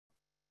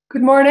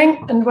Good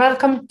morning and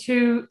welcome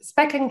to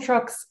Speccing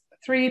Truck's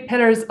 3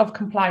 Pillars of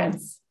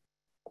Compliance.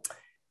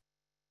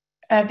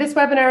 This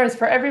webinar is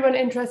for everyone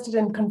interested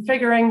in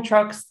configuring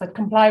trucks that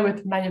comply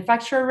with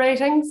manufacturer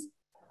ratings,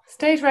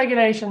 state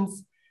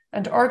regulations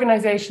and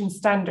organisation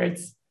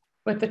standards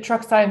with the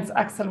TruckScience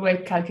Axle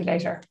Weight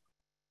Calculator.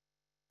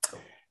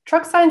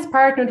 TruckScience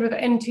partnered with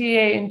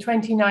NTA in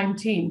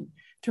 2019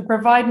 to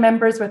provide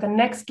members with a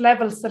next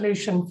level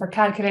solution for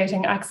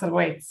calculating axle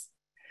weights.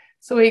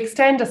 So we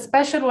extend a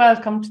special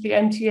welcome to the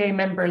NTA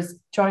members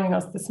joining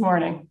us this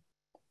morning.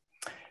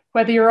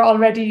 Whether you're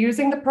already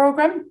using the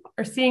programme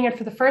or seeing it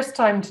for the first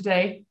time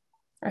today,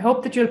 I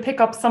hope that you'll pick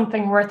up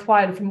something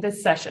worthwhile from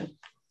this session.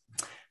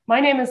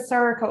 My name is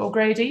Sarika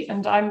O'Grady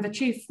and I'm the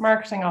Chief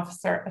Marketing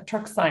Officer at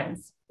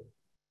TruckScience.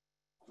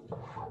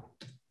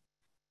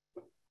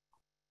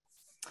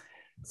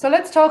 So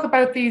let's talk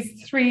about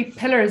these 3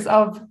 pillars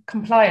of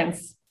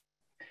compliance.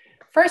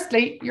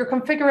 Firstly, your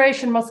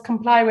configuration must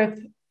comply with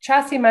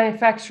chassis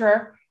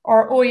manufacturer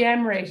or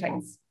OEM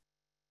ratings.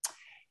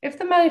 If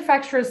the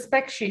manufacturer's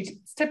spec sheet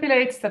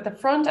stipulates that the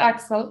front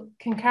axle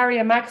can carry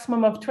a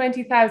maximum of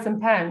 20,000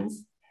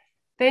 pounds,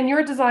 then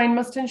your design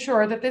must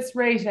ensure that this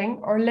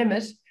rating or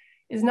limit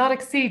is not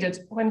exceeded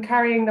when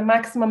carrying the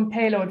maximum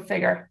payload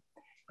figure,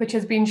 which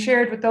has been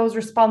shared with those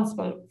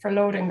responsible for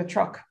loading the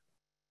truck.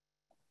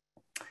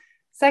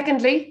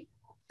 Secondly,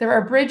 there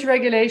are bridge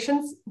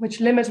regulations which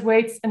limit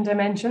weights and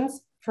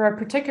dimensions for a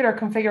particular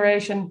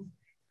configuration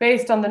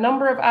based on the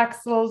number of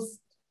axles,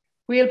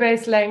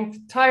 wheelbase length,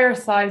 tyre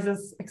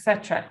sizes,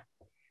 etc.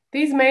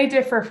 These may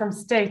differ from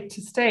state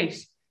to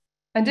state,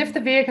 and if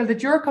the vehicle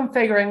that you're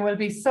configuring will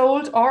be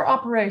sold or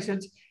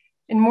operated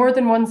in more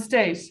than one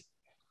state,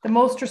 the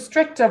most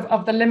restrictive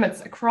of the limits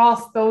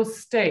across those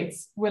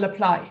states will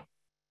apply.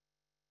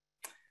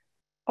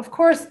 Of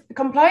course,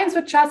 compliance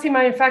with chassis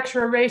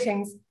manufacturer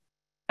ratings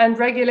and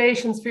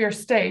regulations for your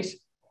state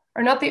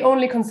are not the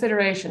only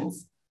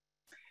considerations.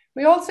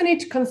 We also need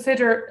to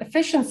consider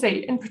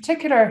efficiency, in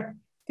particular,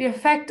 the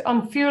effect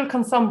on fuel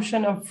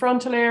consumption of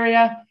frontal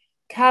area,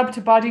 cab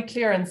to body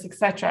clearance,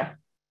 etc.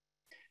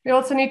 We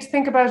also need to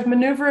think about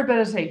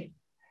maneuverability,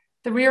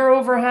 the rear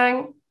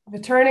overhang, the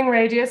turning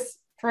radius,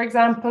 for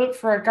example,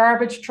 for a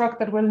garbage truck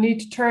that will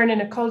need to turn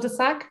in a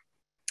cul-de-sac.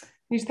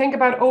 We need to think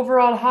about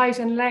overall height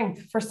and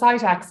length for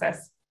site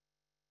access.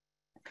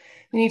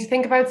 We need to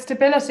think about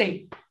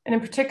stability, and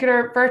in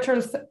particular,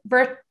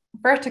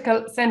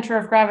 vertical centre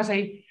of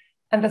gravity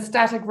and the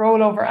static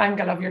rollover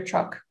angle of your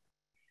truck.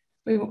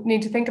 We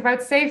need to think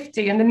about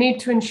safety and the need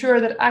to ensure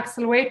that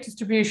axle weight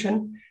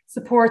distribution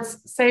supports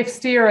safe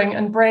steering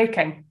and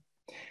braking.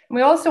 And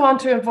we also want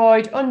to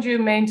avoid undue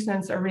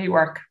maintenance or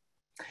rework.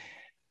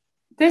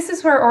 This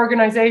is where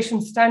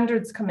organisation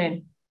standards come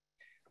in.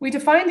 We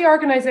define the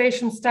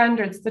organisation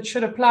standards that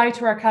should apply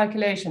to our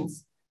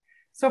calculations.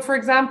 So for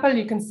example,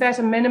 you can set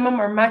a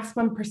minimum or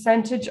maximum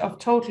percentage of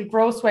total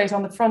gross weight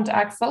on the front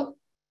axle,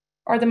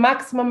 or the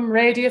maximum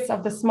radius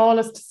of the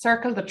smallest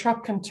circle the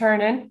truck can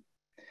turn in,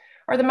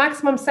 or the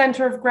maximum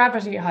centre of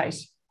gravity height,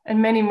 and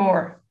many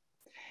more.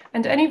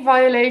 And any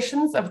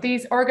violations of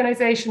these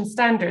organisation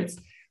standards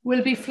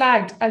will be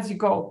flagged as you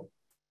go.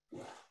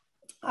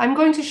 I'm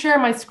going to share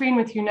my screen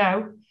with you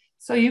now,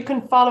 so you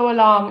can follow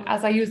along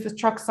as I use the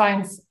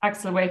TruckScience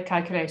Axle Weight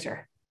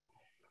Calculator.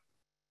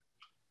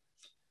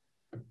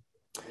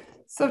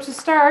 So to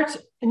start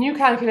a new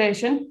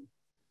calculation,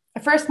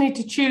 I first need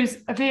to choose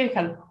a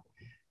vehicle.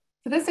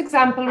 For this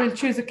example, we'll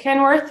choose a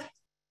Kenworth,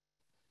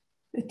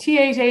 a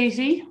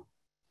T880,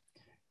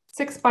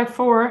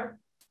 6x4,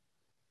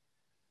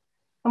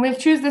 and we'll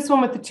choose this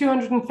one with the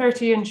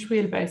 230-inch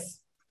wheelbase.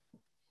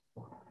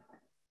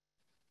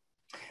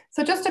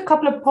 So just a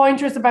couple of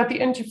pointers about the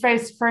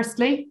interface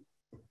firstly.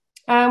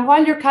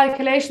 While your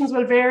calculations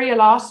will vary a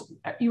lot,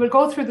 you will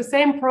go through the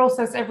same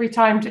process every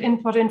time to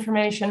input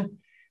information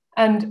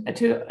and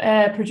to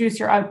produce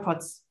your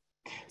outputs.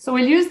 So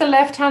we'll use the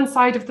left-hand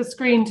side of the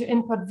screen to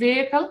input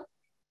vehicle,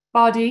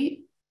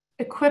 body,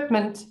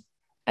 equipment,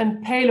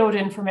 and payload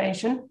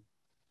information.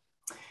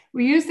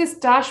 We use this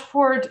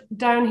dashboard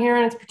down here,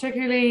 and it's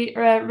particularly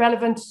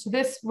relevant to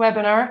this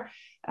webinar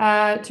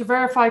to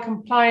verify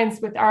compliance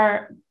with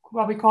our,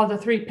 what we call the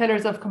 3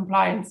 pillars of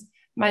compliance: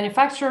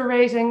 manufacturer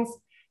ratings,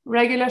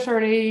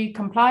 regulatory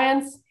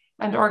compliance,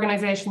 and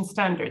organisation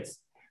standards.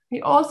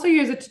 We also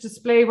use it to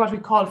display what we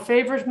call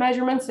favourite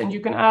measurements, and you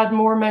can add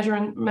more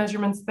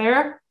measurements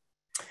there.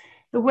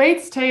 The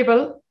weights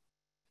table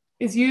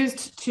is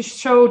used to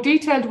show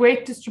detailed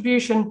weight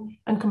distribution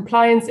and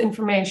compliance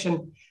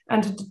information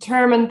and to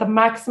determine the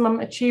maximum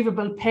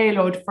achievable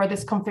payload for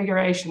this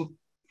configuration.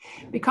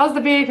 Because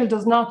the vehicle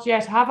does not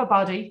yet have a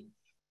body,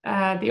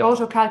 the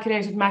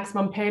auto-calculated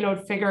maximum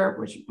payload figure,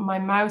 which my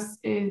mouse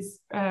is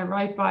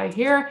right by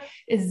here,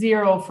 is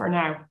 0 for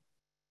now.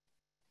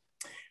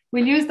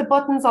 We'll use the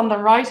buttons on the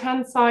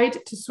right-hand side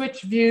to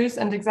switch views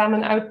and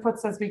examine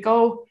outputs as we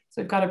go.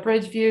 So we've got a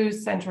bridge view,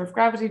 centre of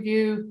gravity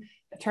view,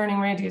 a turning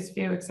radius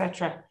view,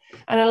 etc.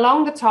 And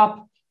along the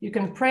top, you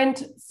can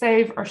print,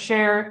 save, or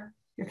share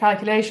your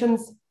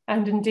calculations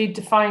and indeed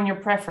define your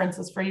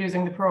preferences for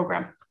using the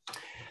program.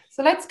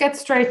 So let's get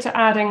straight to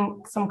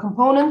adding some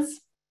components.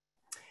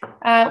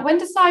 When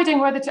deciding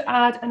whether to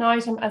add an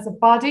item as a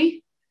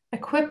body,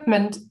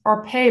 equipment,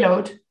 or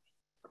payload,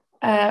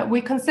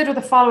 we consider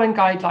the following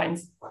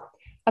guidelines.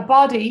 A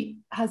body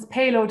has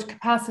payload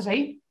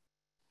capacity,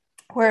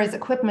 whereas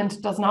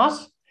equipment does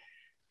not.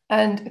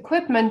 And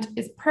equipment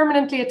is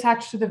permanently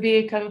attached to the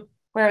vehicle,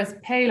 whereas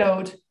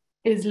payload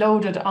is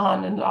loaded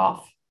on and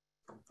off.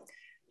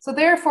 So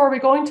therefore, we're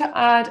going to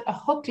add a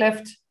hook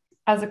lift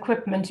as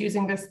equipment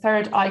using this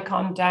third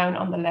icon down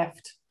on the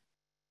left.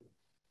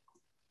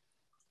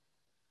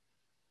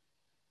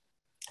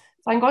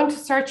 So I'm going to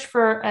search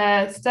for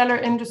Stellar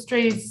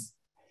Industries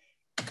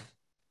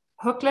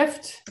hook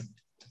lift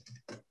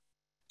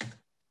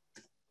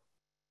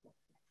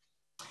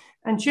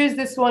and choose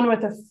this one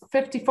with a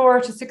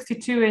 54 to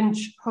 62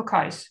 inch hook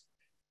height.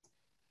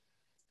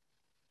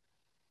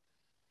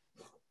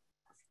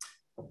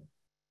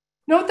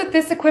 Note that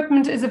this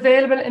equipment is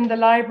available in the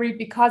library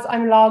because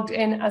I'm logged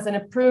in as an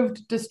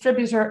approved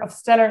distributor of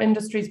Stellar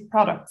Industries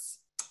products.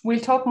 We'll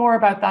talk more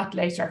about that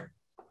later.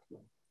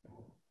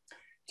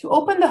 To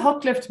open the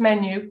hook lift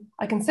menu,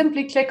 I can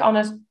simply click on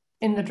it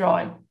in the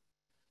drawing.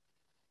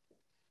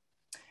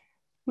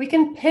 We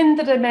can pin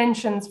the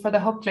dimensions for the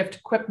hook lift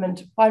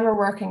equipment while we're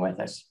working with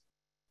it.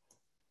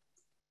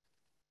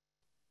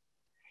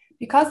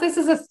 Because this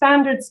is a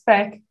standard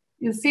spec,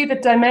 you'll see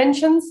that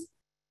dimensions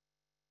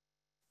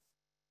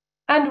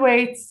and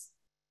weights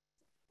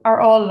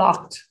are all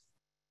locked.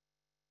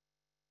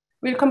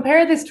 We'll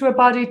compare this to a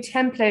body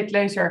template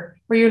later,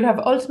 where you'll have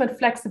ultimate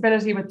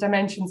flexibility with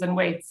dimensions and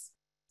weights.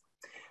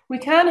 We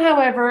can,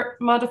 however,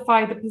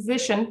 modify the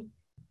position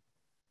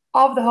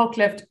of the hook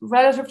lift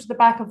relative to the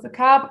back of the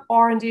cab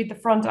or indeed the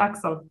front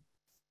axle.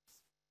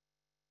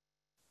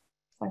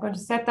 I'm going to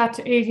set that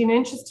to 18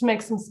 inches to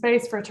make some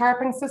space for a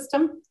tarping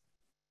system.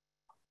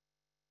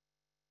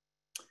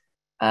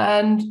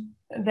 And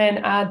then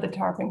add the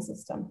tarping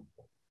system.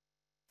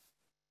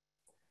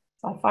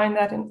 So I'll find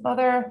that in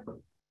other.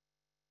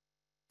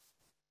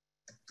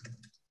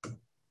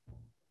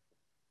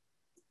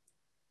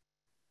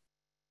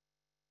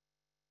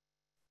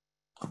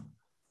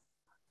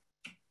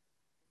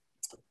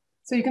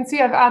 So you can see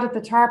I've added the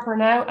tarper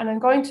now, and I'm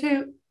going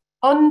to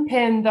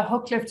unpin the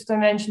hook lift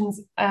dimensions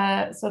so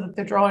that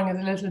the drawing is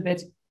a little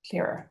bit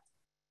clearer.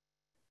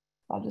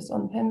 I'll just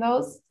unpin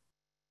those.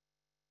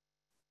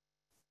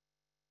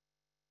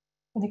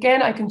 And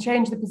again, I can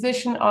change the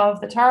position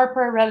of the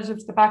tarper relative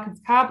to the back of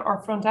the cab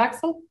or front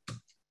axle.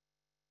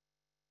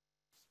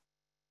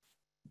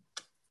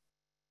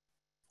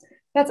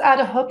 Let's add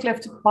a hook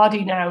lift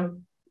body now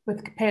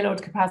with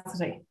payload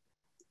capacity.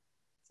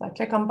 So I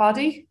click on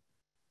body,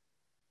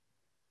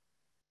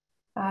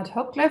 add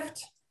hook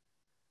lift.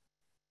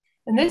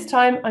 And this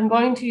time I'm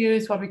going to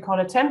use what we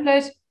call a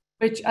template,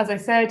 which, as I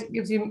said,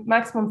 gives you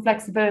maximum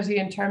flexibility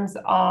in terms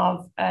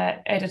of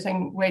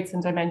editing weights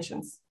and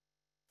dimensions.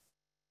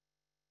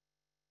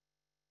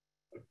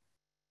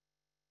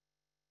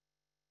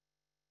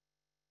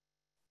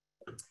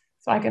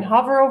 So I can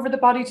hover over the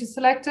body to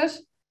select it,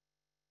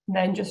 and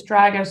then just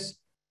drag it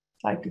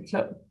slightly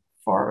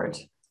forward.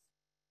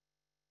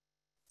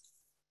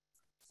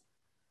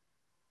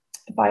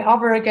 If I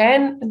hover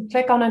again and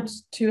click on it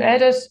to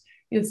edit,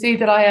 you'll see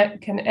that I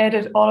can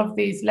edit all of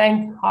these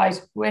length,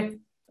 height, width,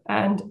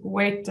 and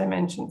weight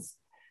dimensions.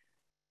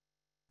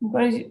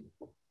 I'm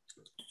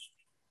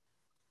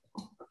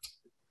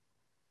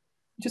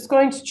just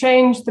going to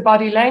change the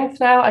body length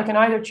now. I can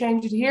either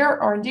change it here,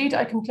 or indeed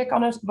I can click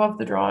on it above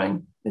the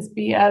drawing, this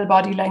BL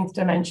body length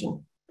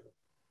dimension.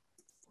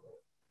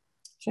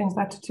 Change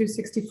that to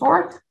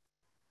 264.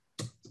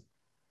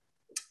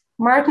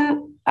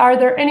 Martin, are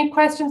there any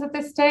questions at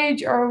this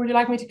stage, or would you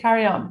like me to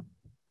carry on?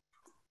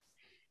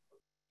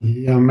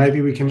 Yeah,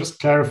 maybe we can just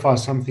clarify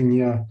something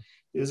here.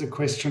 There's a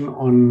question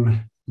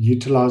on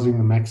utilizing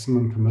the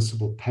maximum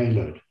permissible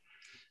payload.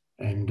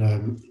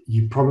 And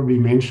you probably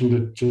mentioned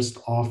it just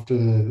after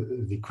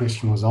the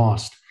question was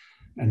asked.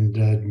 And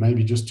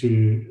maybe just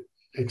to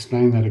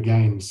explain that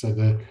again. So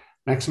the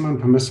maximum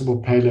permissible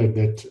payload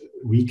that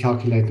we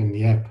calculate in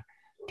the app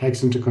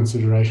takes into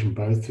consideration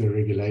both the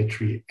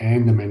regulatory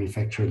and the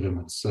manufacturer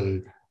limits. So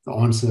the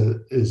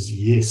answer is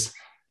yes,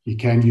 you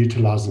can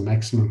utilize the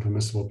maximum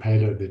permissible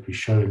payload that we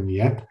show in the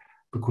app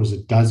because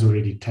it does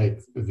already take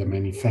the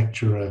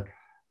manufacturer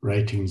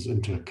ratings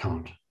into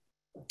account.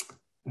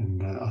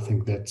 And I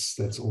think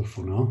that's all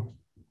for now.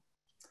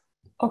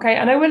 Okay,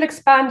 and I will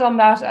expand on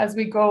that as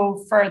we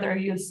go further.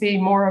 You'll see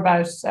more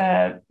about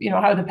how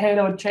the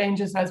payload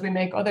changes as we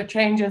make other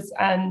changes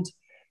and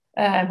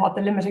what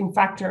the limiting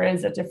factor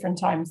is at different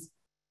times.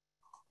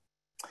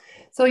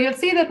 So you'll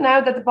see that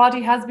now that the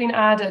body has been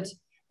added,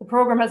 the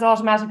program has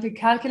automatically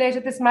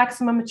calculated this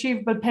maximum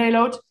achievable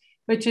payload,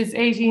 which is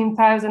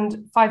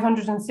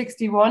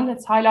 18,561.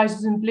 It's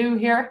highlighted in blue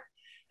here.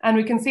 And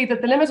we can see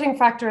that the limiting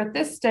factor at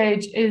this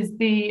stage is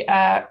the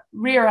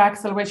rear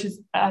axle, which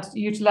is at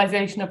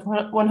utilization of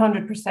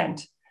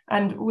 100%.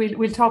 And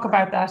we'll talk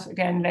about that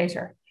again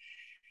later.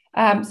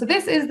 So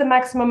this is the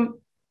maximum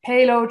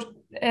payload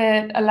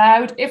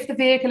allowed if the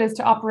vehicle is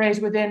to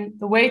operate within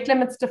the weight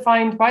limits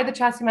defined by the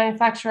chassis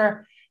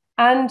manufacturer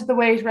and the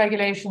weight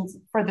regulations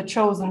for the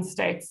chosen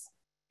states.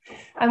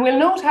 And we'll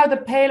note how the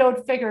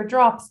payload figure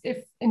drops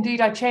if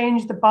indeed I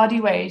change the body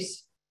weight.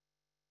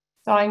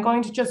 So I'm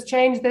going to just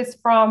change this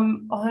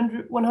from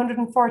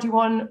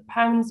 141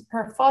 pounds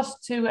per foot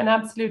to an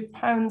absolute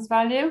pounds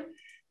value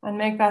and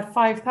make that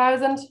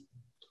 5,000.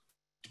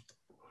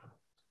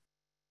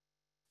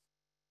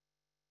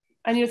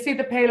 And you'll see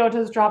the payload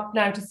has dropped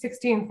now to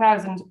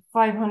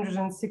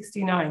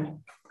 16,569.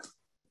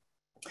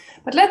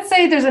 But let's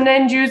say there's an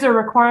end user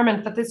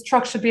requirement that this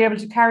truck should be able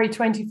to carry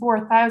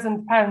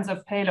 24,000 pounds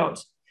of payload.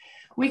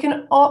 We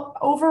can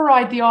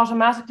override the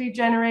automatically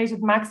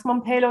generated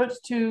maximum payload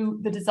to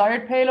the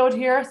desired payload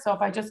here. So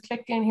if I just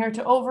click in here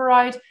to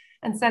override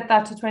and set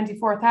that to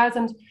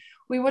 24,000,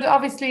 we would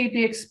obviously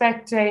be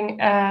expecting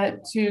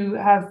to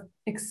have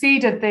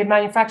exceeded the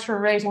manufacturer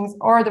ratings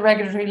or the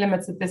regulatory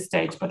limits at this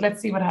stage, but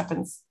let's see what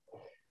happens.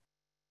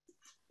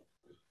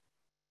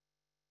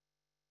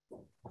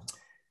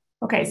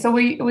 Okay, so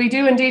we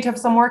do indeed have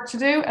some work to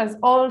do, as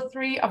all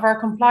three of our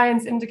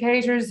compliance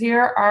indicators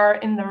here are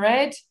in the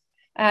red.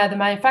 The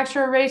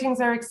manufacturer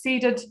ratings are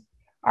exceeded.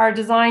 Our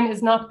design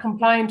is not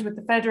compliant with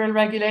the federal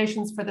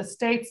regulations for the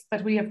states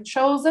that we have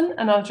chosen,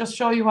 and I'll just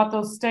show you what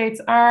those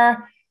states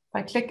are. If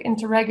I click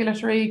into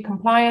regulatory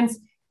compliance, you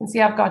can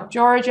see I've got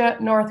Georgia,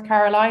 North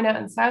Carolina,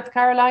 and South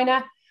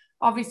Carolina.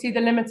 Obviously,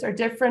 the limits are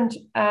different,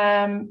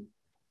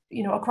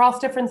 across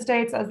different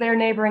states as their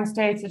neighboring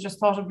states. I just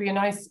thought it would be a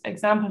nice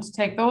example to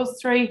take those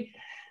three.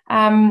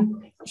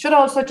 Should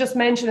also just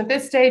mention at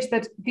this stage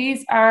that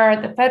these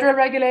are the federal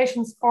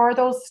regulations for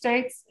those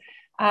states.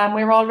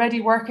 We're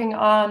already working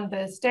on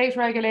the state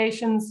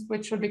regulations,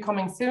 which will be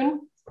coming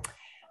soon.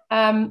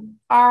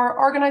 Our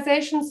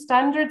organization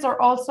standards are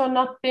also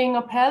not being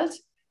upheld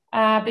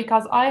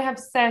because I have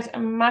set a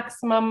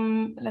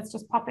maximum, let's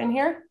just pop in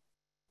here.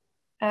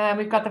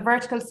 We've got the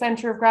vertical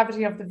center of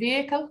gravity of the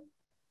vehicle.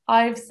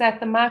 I've set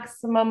the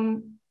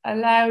maximum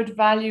allowed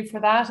value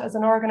for that as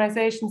an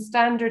organization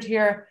standard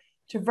here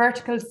to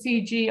vertical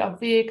CG of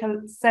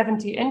vehicle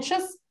 70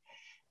 inches.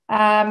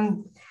 Okay,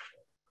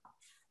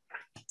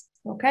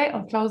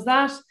 I'll close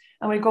that.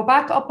 And we go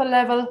back up a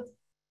level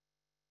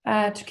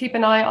to keep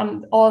an eye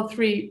on all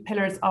three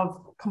pillars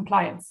of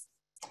compliance.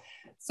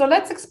 So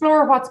let's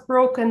explore what's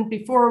broken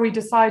before we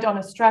decide on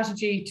a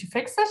strategy to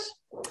fix it.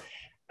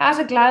 At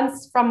a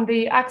glance from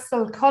the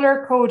axle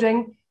color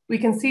coding, we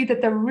can see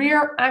that the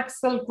rear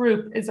axle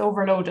group is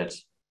overloaded.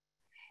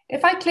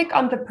 If I click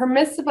on the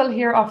permissible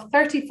here of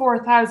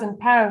 34,000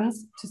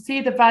 pounds to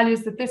see the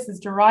values that this is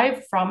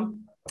derived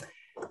from,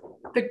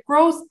 the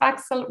gross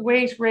axle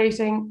weight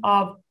rating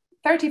of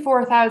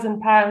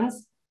 34,000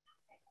 pounds,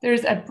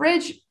 there's a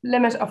bridge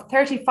limit of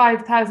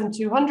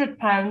 35,200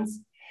 pounds,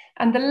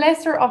 and the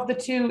lesser of the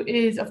two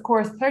is, of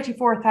course,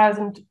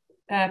 34,000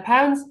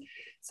 pounds.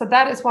 So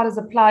that is what is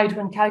applied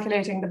when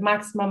calculating the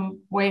maximum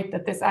weight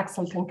that this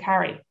axle can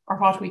carry, or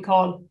what we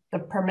call the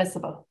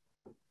permissible.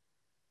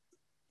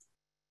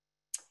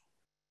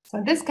 So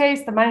in this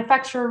case, the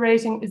manufacturer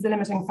rating is the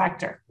limiting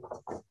factor.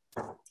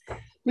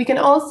 We can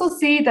also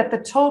see that the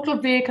total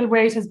vehicle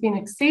weight has been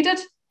exceeded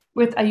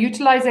with a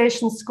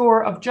utilization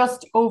score of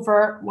just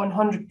over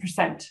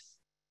 100%.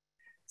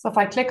 So if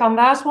I click on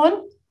that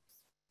one,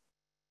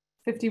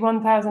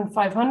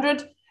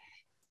 51,500,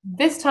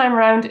 this time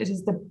around it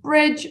is the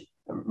bridge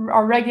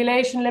or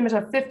regulation limit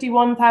of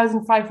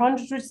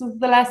 51,500, which is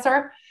the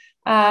lesser,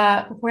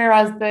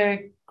 whereas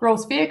the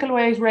gross vehicle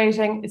weight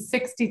rating is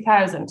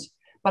 60,000.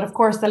 But of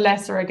course, the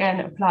lesser again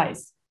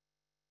applies.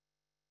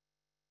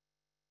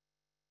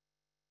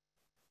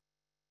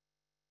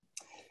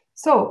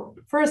 So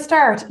for a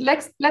start,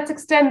 let's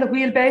extend the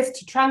wheelbase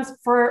to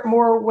transfer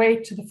more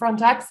weight to the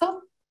front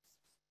axle.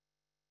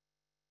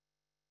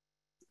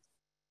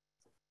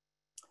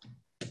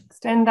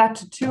 Extend that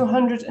to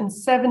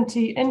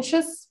 270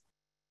 inches.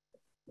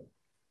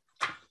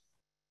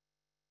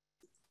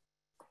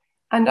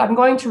 And I'm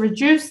going to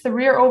reduce the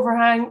rear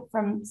overhang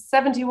from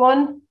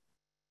 71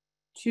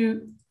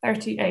 to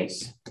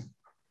 38.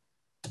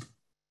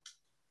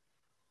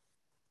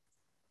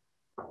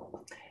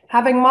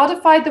 Having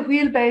modified the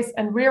wheelbase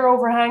and rear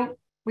overhang,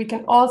 we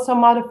can also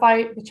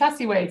modify the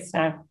chassis weights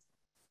now.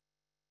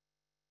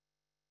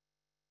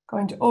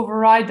 Going to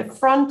override the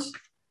front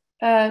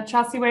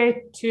chassis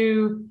weight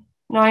to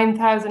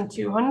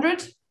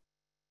 9,200.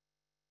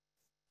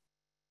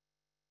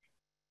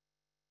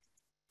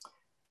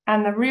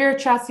 And the rear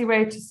chassis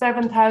weight to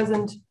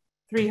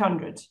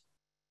 7,300.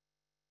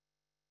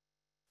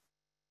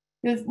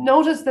 You'll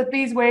notice that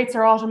these weights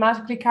are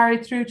automatically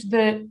carried through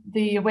to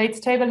the weights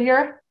table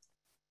here.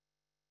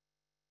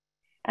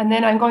 And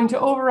then I'm going to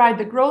override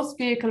the gross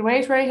vehicle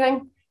weight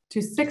rating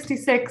to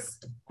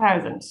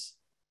 66,000.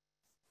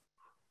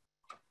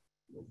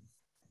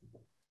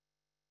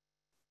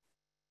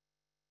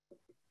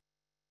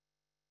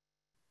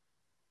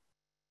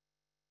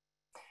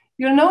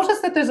 You'll notice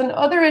that there's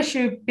another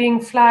issue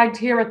being flagged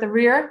here at the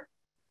rear.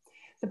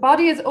 The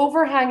body is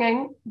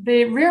overhanging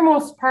the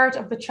rearmost part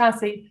of the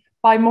chassis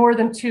by more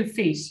than 2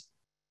 feet.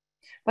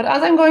 But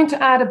as I'm going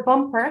to add a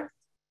bumper,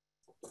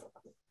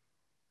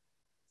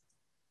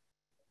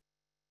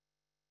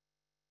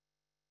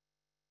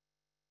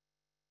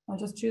 I'll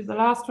just choose the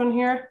last one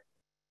here.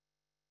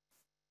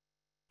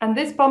 And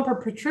this bumper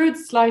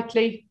protrudes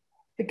slightly.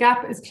 The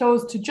gap is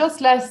closed to just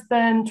less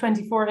than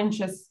 24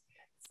 inches.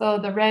 So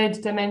the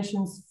red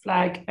dimensions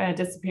flag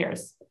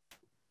disappears.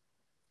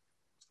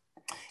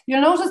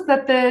 You'll notice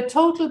that the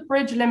total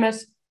bridge limit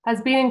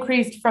has been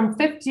increased from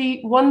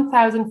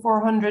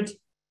 51,400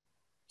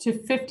 to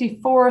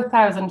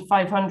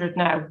 54,500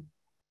 now,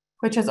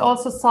 which has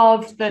also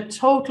solved the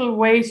total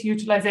weight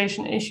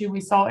utilization issue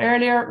we saw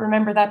earlier.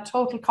 Remember that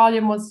total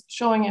column was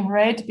showing in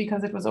red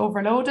because it was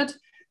overloaded.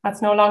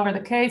 That's no longer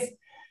the case.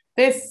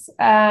 This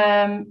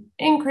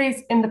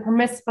increase in the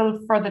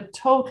permissible for the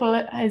total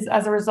is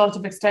as a result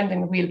of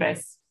extending the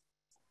wheelbase.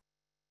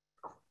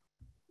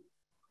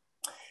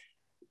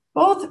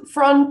 Both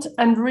front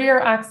and rear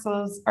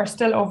axles are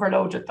still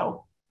overloaded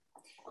though.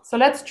 So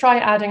let's try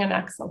adding an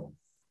axle.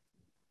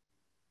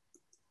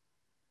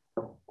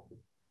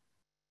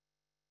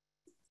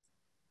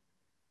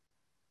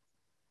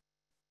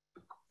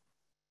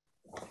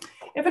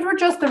 If it were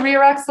just the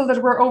rear axle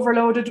that were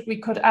overloaded, we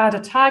could add a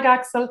tag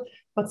axle,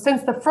 but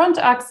since the front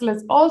axle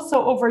is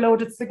also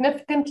overloaded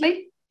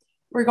significantly,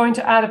 we're going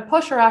to add a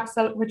pusher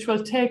axle, which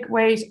will take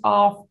weight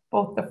off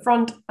both the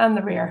front and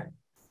the rear.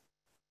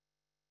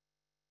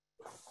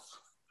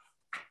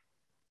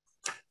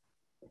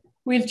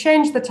 We'll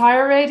change the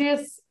tire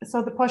radius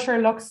so the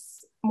pusher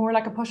looks more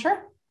like a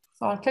pusher.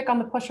 So I'll click on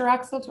the pusher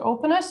axle to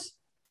open it,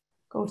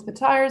 go to the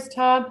tires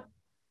tab,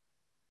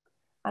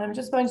 and I'm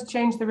just going to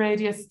change the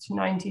radius to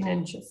 19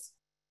 inches.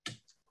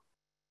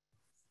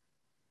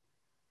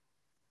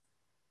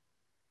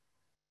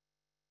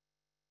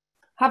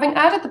 Having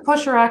added the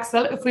pusher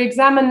axle, if we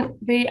examine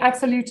the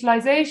axle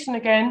utilization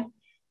again,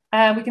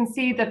 we can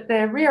see that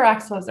the rear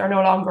axles are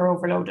no longer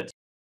overloaded.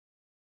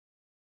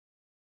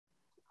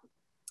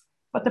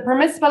 But the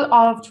permissible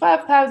of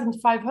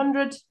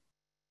 12,500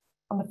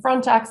 on the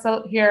front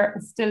axle here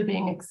is still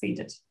being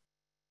exceeded.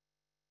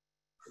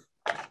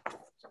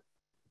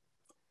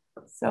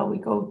 So we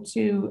go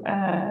to,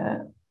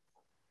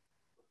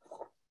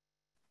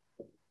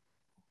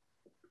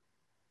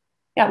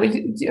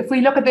 if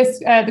we look at this,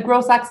 the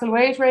gross axle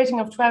weight rating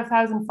of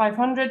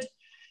 12,500,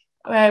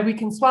 we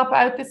can swap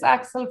out this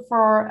axle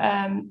for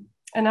an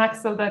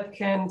axle that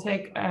can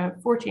take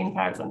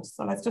 14,000.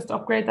 So let's just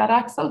upgrade that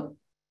axle.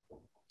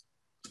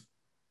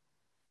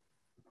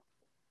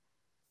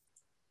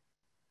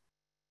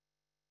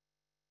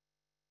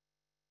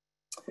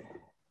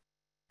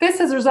 This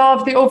has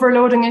resolved the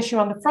overloading issue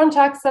on the front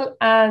axle,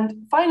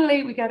 and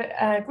finally we get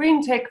a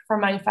green tick for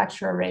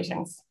manufacturer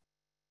ratings.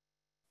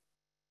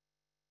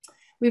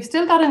 We've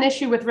still got an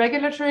issue with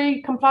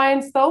regulatory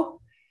compliance though,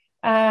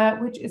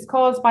 which is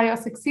caused by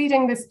us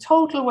exceeding this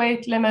total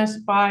weight limit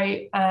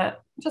by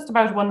just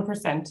about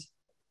 1%.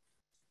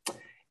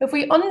 If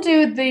we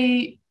undo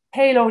the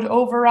payload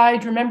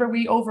override, remember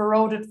we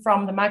overrode it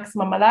from the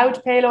maximum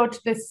allowed payload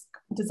to this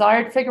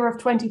desired figure of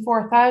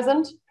 24,000.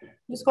 I'm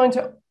just going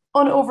to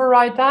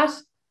unoverride that,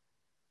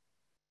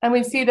 and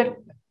we see that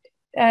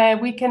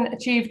we can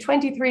achieve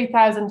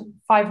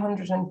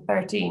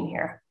 23,513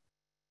 here,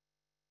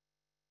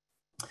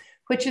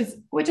 which is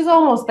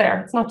almost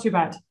there. It's not too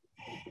bad.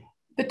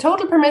 The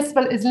total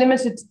permissible is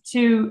limited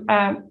to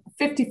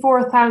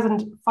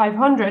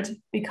 54,500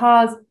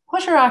 because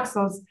pusher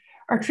axles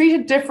are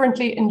treated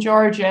differently in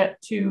Georgia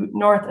to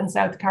North and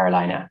South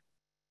Carolina.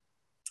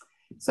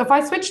 So if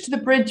I switch to the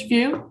bridge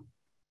view,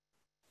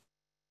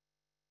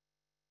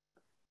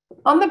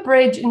 on the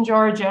bridge in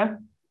Georgia,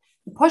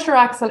 the pusher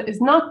axle is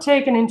not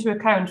taken into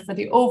account for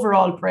the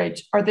overall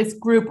bridge, or this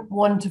group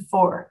 1 to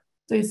 4.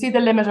 So you see the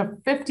limit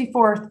of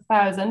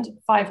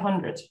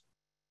 54,500.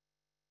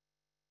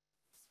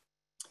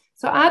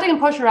 So adding a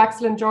pusher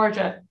axle in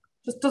Georgia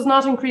just does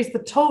not increase the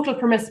total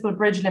permissible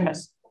bridge limit.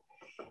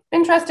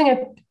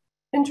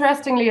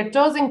 Interestingly, it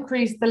does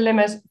increase the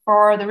limit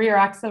for the rear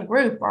axle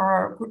group,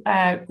 or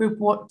group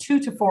 2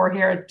 to 4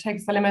 here. It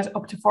takes the limit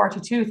up to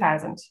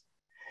 42,000.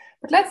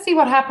 But let's see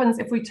what happens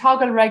if we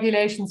toggle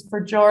regulations for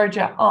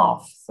Georgia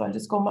off. So I'll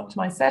just go up to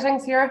my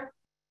settings here.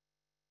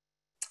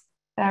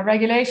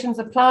 Regulations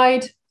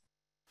applied,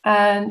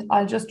 and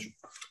I'll just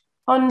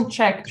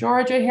uncheck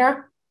Georgia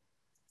here.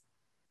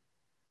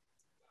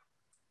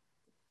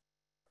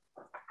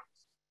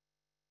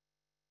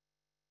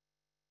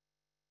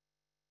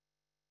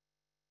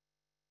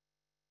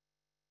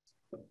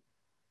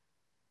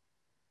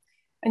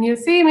 And you'll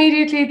see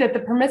immediately that the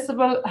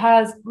permissible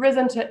has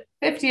risen to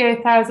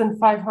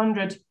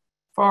 58,500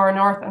 for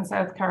North and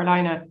South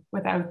Carolina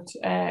without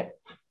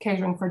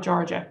catering for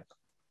Georgia.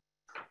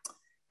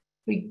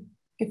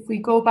 If we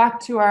go back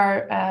to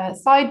our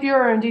side view,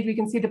 or indeed we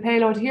can see the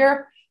payload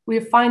here, we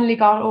have finally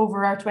got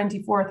over our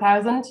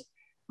 24,000.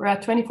 We're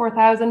at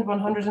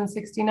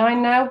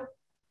 24,169 now,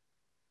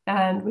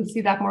 and we'll see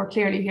that more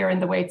clearly here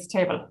in the weights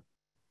table.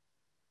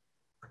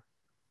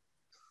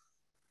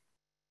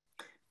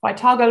 I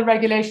toggle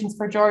regulations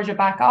for Georgia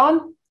back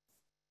on,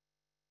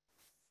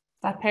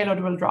 that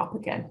payload will drop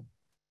again.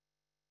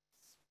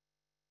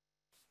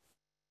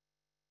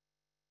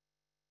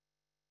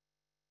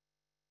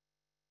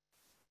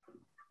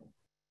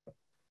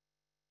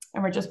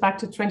 And we're just back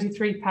to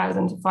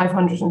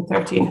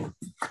 23,513.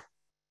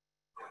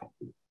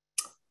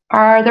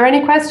 Are there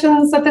any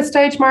questions at this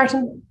stage,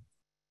 Martin?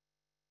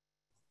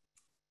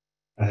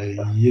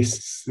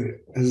 Yes,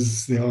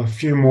 there are a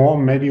few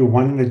more, maybe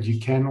one that you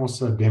can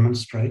also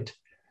demonstrate,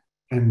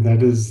 and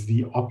that is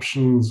the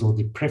options or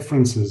the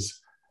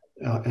preferences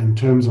in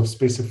terms of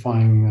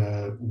specifying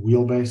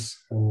wheelbase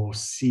or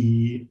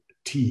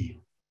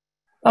CT.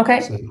 Okay.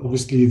 So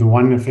obviously the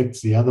one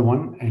affects the other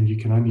one, and you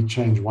can only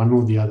change one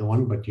or the other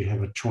one, but you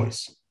have a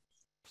choice.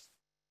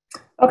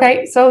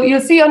 Okay, so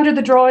you'll see under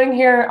the drawing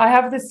here, I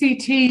have the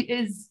CT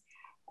is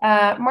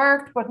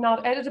marked but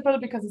not editable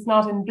because it's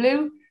not in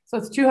blue. So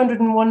it's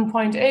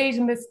 201.8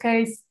 in this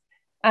case.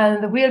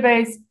 And the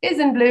wheelbase is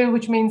in blue,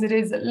 which means it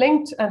is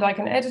linked and I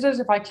can edit it.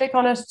 If I click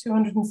on it,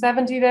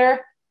 270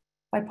 there.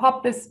 I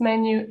pop this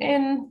menu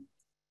in.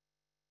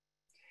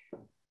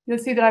 You'll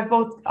see that I've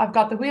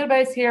got the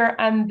wheelbase here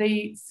and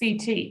the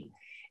CT.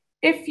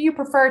 If you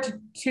prefer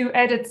to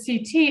edit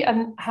CT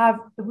and have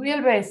the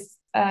wheelbase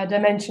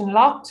dimension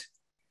locked,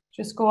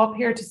 just go up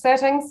here to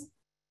settings.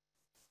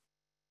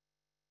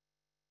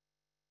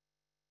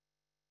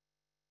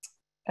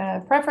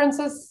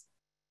 Preferences.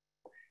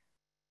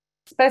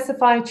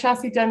 Specify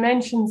chassis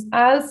dimensions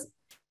as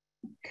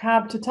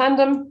cab to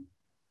tandem,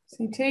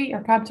 CT,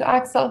 or cab to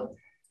axle,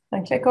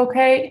 and click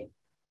OK.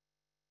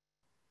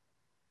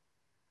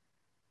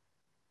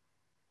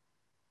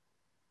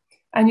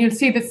 And you'll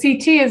see the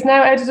CT is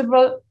now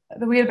editable,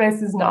 the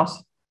wheelbase is not.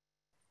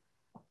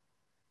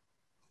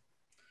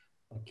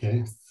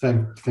 Okay,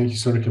 thank you,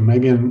 Sorika.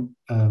 Maybe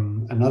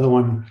another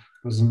one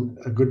was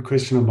a good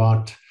question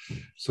about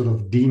sort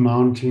of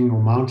demounting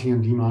or mounting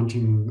and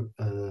demounting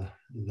the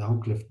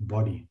hook lift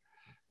body.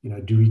 You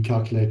know, do we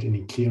calculate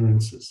any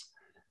clearances?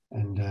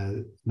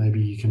 And maybe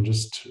you can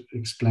just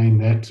explain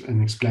that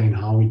and explain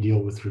how we deal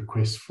with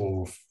requests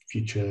for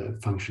future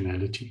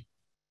functionality.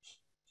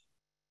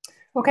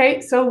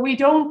 Okay, so we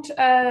don't.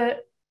 Are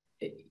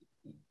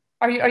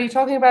you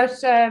talking about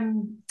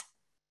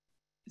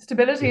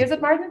stability? Is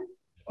it, Martin?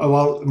 Oh,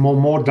 well,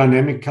 more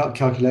dynamic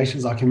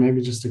calculations. I can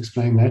maybe just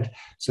explain that.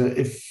 So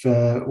if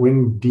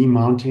when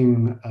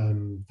demounting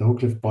the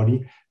hook lift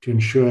body to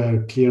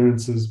ensure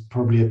clearances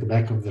probably at the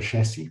back of the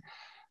chassis,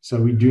 so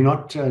we do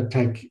not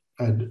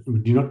we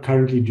do not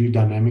currently do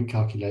dynamic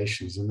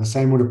calculations, and the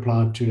same would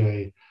apply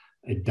to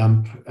a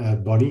dump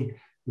body.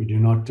 We do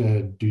not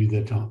do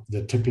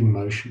the tipping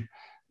motion.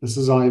 This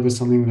is, however,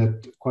 something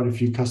that quite a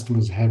few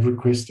customers have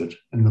requested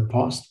in the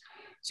past.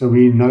 So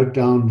we note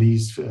down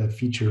these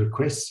feature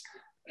requests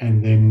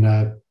and then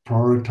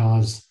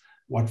prioritize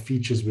what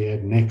features we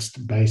add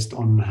next based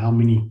on how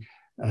many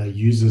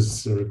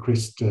users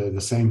request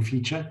the same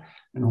feature,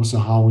 and also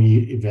how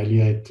we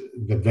evaluate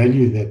the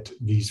value that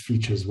these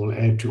features will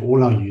add to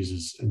all our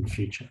users in the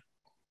future.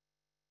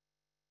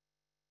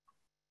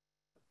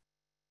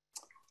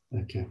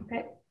 Okay.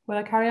 Okay, will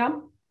I carry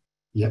on?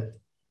 Yep.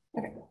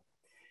 Okay.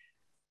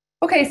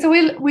 Okay, so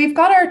we've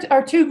got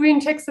our two green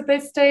ticks at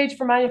this stage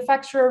for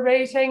manufacturer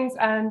ratings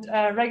and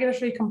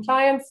regulatory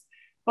compliance,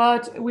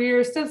 but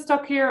we're still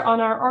stuck here on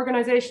our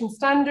organization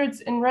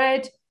standards in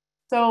red.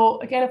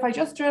 So again, if I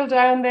just drill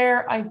down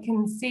there, I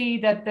can see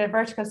that the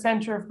vertical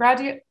center of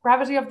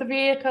gravity of the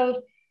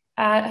vehicle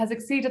has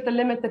exceeded the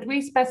limit that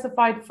we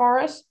specified for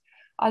it.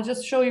 I'll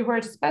just show you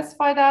where to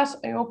specify that.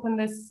 I open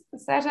this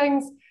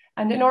settings,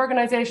 and in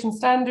organization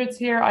standards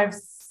here, I've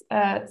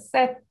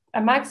set a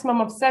maximum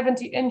of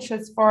 70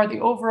 inches for the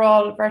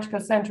overall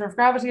vertical center of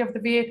gravity of the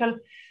vehicle.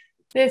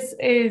 This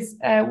is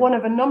one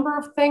of a number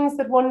of things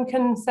that one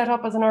can set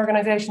up as an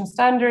organization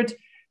standard.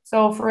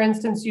 So for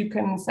instance, you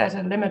can set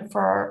a limit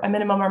for a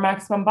minimum or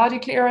maximum body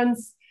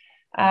clearance.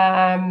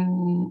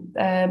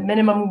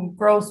 Minimum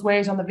gross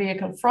weight on the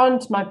vehicle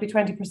front might be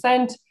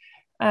 20%.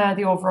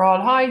 The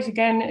overall height,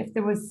 again, if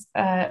there was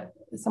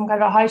some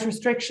kind of a height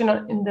restriction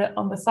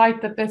on the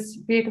site that this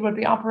vehicle would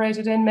be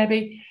operated in,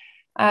 maybe,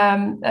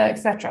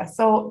 etc.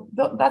 So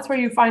that's where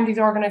you find these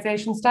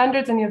organization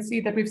standards, and you'll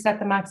see that we've set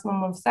the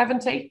maximum of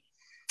 70.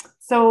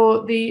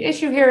 So the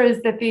issue here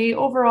is that the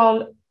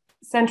overall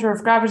center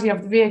of gravity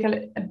of the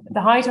vehicle,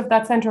 the height of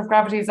that center of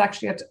gravity is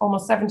actually at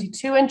almost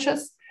 72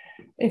 inches.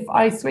 If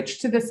I switch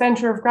to the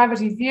center of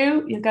gravity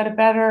view, you'll get a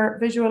better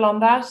visual on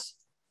that.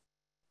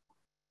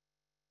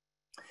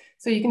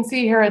 So you can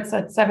see here it's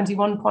at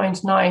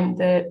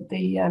 71.9,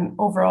 the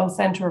overall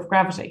center of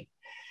gravity.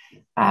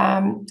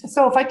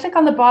 So if I click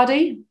on the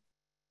body,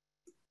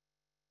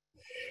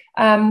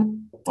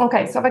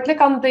 okay, so if I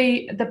click on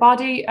the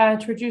body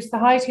to reduce the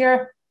height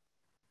here,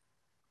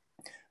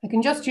 I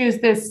can just use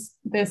this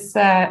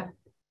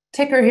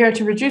ticker here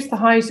to reduce the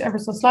height ever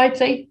so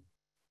slightly.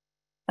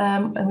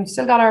 And we've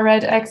still got our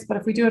red X, but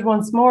if we do it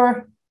once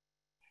more,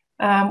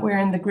 we're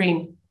in the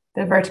green.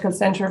 The vertical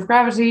center of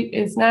gravity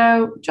is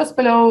now just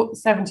below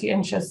 70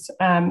 inches.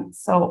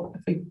 So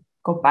if we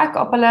go back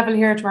up a level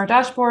here to our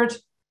dashboard,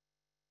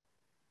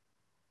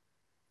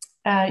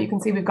 you can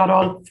see we've got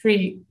all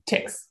 3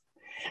 ticks.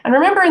 And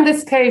remember, in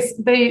this case,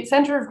 the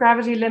center of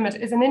gravity limit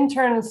is an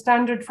internal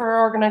standard for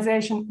our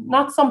organization,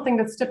 not something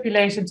that's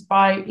stipulated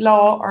by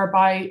law or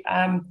by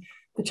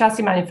the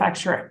chassis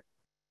manufacturer.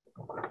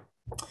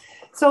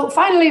 So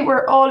finally,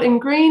 we're all in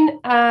green.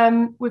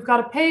 We've got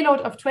a payload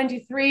of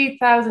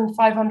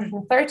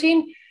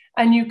 23,513,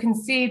 and you can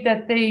see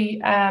that the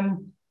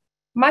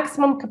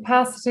maximum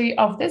capacity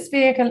of this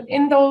vehicle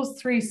in those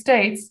 3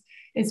 states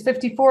is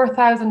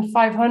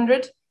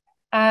 54,500.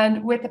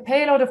 And with a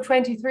payload of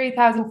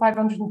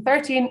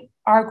 23,513,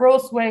 our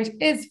gross weight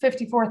is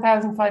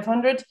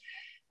 54,500.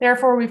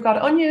 Therefore, we've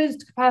got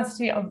unused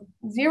capacity of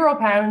 0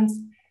 pounds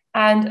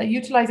and a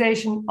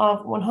utilization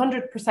of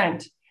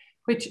 100%,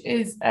 which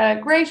is a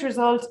great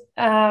result.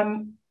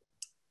 You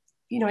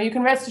know, you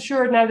can rest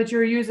assured now that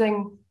you're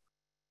using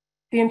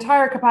the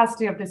entire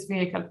capacity of this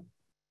vehicle.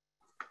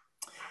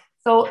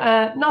 So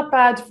not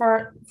bad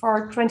for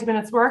 20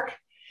 minutes work.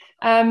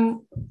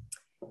 So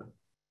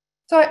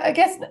I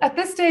guess at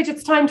this stage,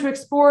 it's time to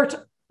export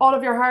all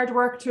of your hard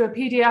work to a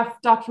PDF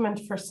document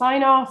for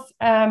sign off,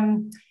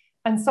 and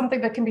something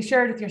that can be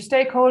shared with your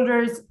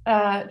stakeholders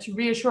to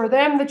reassure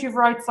them that you've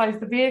right-sized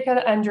the vehicle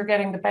and you're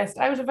getting the best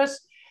out of it.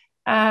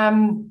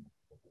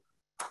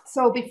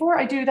 So before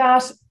I do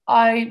that,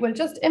 I will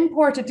just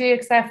import a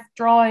DXF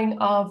drawing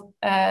of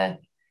a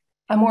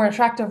more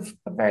attractive,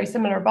 but very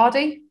similar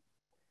body.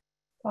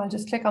 I'll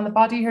just click on the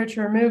body here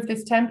to remove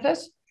this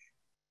template.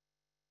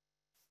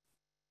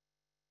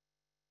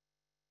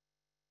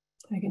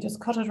 I can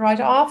just cut it right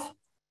off.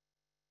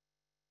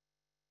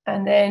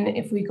 And then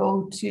if we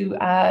go to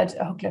add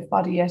a hook lift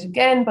body yet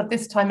again, but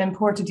this time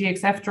import a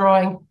DXF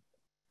drawing,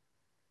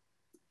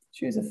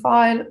 choose a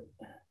file.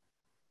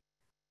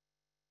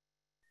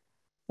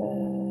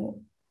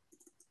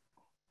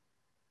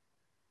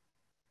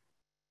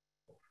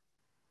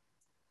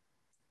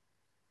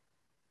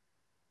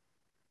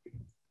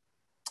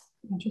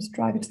 Just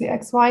drag it to the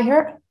XY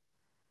here.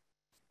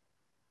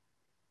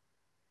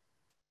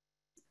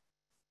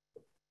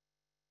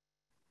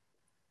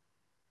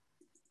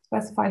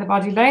 Specify the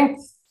body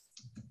length.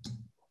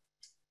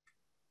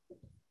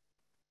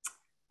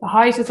 The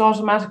height is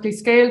automatically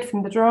scaled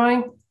from the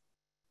drawing.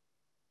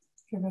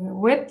 Give it a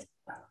width.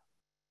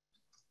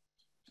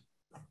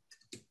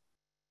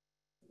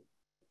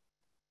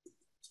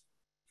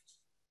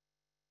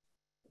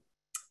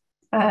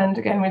 And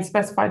again, we'll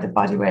specify the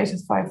body weight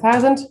is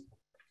 5,000.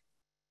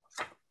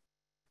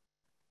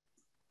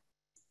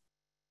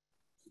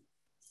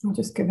 And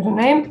just give it a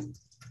name.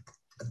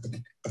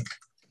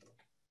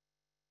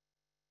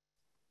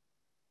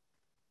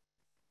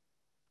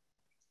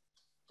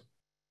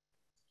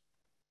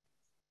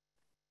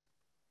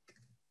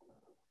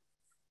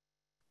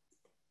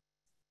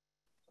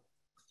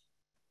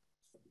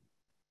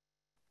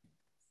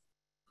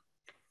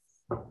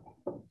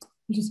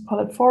 Just pull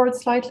it forward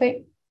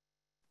slightly.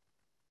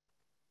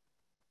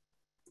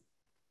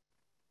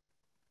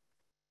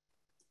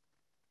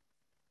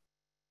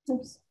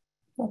 Oops,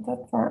 not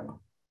that far.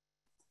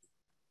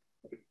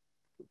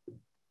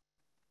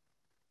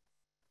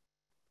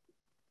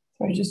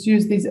 So I just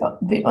use these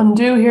the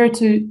undo here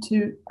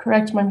to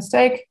correct my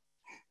mistake.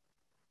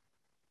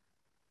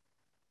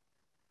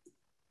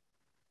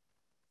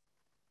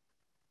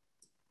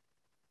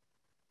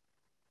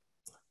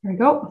 There we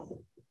go.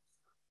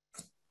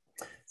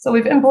 So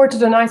we've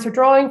imported a nicer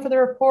drawing for the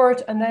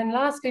report. And then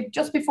lastly,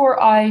 just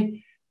before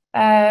I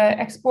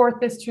export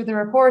this to the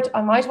report,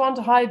 I might want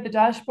to hide the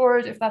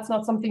dashboard if that's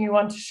not something you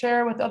want to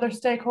share with other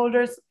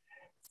stakeholders.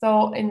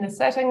 So in the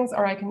settings,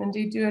 or I can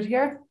indeed do it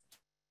here.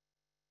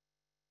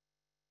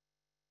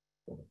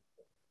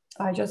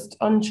 I just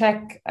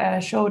uncheck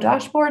show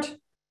dashboard.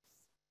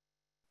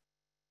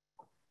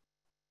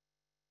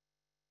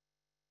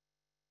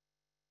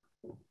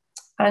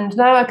 And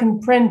now I can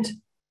print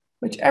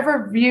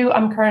whichever view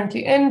I'm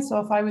currently in. So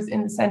if I was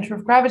in the center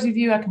of gravity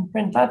view, I can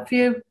print that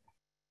view.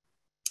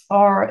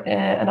 Or,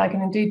 and I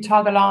can indeed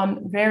toggle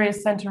on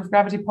various center of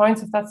gravity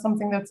points if that's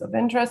something that's of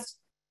interest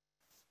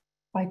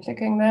by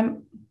clicking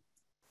them.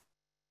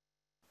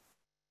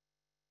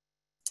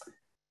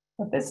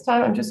 But this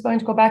time I'm just going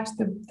to go back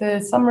to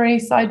the summary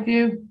side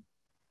view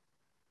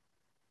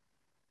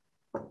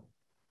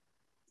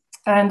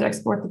and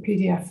export the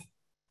PDF.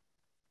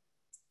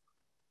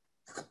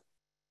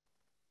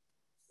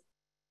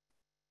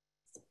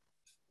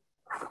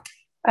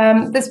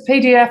 This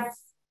PDF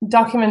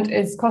document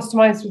is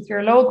customized with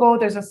your logo.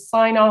 There's a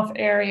sign-off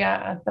area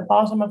at the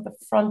bottom of the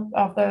front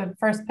of the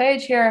first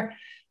page here.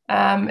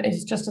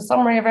 It's just a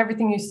summary of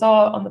everything you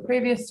saw on the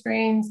previous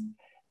screens,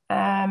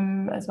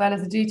 as well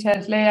as a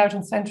detailed layout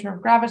and center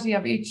of gravity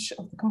of each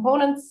of the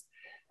components.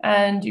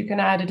 And you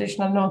can add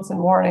additional notes and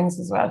warnings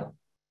as well.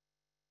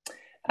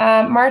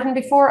 Martin,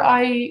 before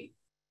I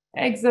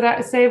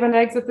save and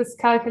exit this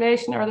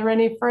calculation, are there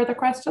any further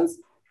questions?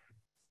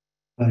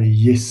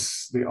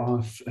 Yes, there are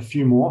a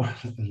few more.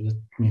 Let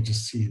me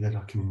just see that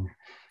I can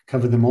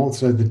cover them all.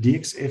 So the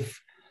DXF,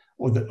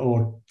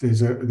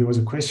 there was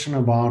a question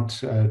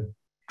about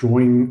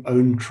drawing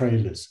own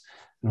trailers.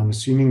 And I'm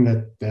assuming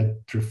that that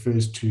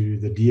refers to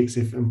the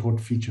DXF import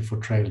feature for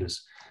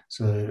trailers.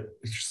 So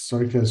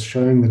Sorika has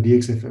shown the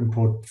DXF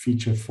import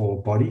feature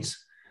for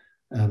bodies,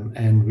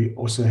 and we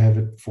also have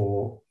it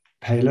for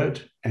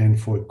payload and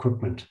for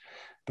equipment.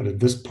 But at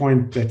this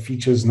point, that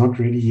feature is not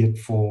ready yet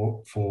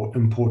for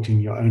importing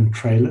your own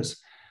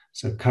trailers.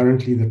 So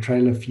currently, the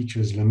trailer feature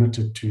is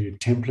limited to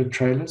template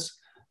trailers,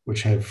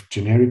 which have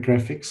generic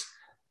graphics,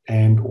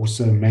 and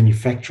also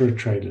manufacturer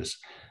trailers.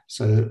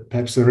 So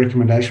perhaps a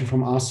recommendation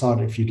from our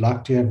side, if you'd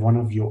like to have one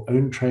of your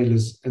own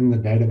trailers in the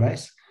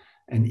database,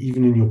 and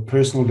even in your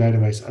personal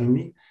database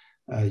only,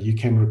 you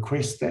can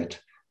request that,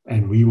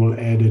 and we will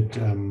add it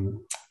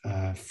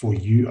for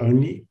you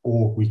only,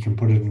 or we can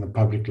put it in the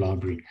public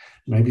library.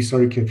 Maybe,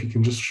 Sorika, if you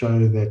can just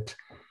show that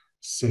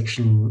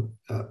section,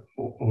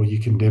 or you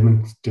can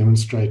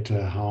demonstrate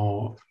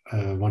how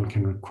one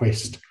can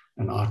request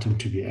an item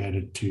to be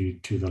added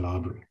to the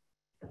library.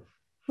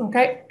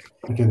 Okay.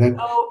 Okay,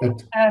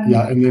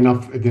 yeah, and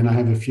then I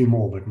have a few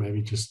more, but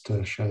maybe just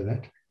show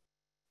that.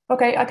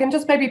 Okay, I can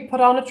just maybe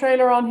put on a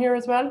trailer on here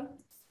as well.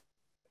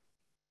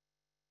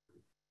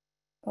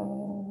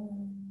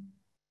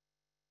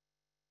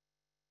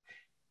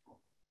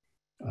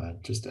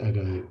 Just add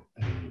a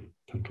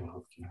total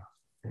health care.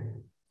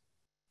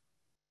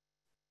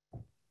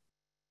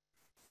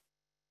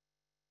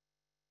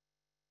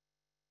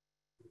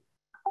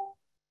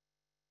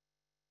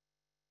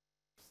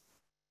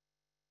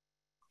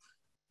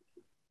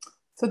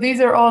 So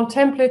these are all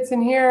templates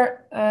in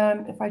here.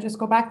 If I just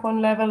go back one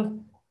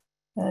level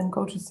and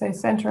go to, say,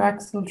 center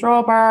axle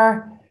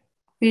drawbar,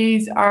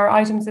 these are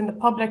items in the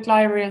public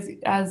library,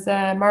 as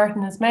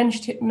Martin has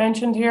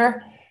mentioned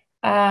here.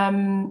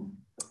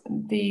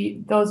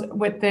 Those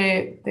with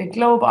the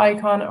globe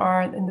icon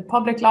are in the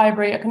public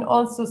library. I can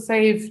also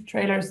save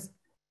trailers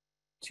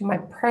to my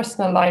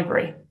personal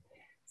library.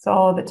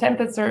 So the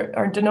templates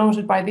are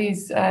denoted by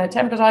these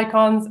template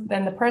icons,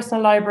 then the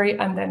personal library,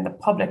 and then the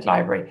public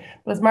library.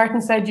 But as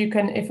Martin said, you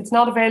can, if it's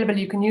not available,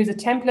 you can use a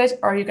template,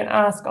 or you can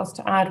ask us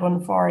to add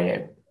one for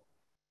you.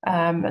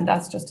 And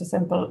that's just a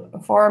simple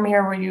form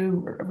here where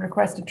you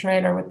request a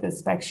trailer with the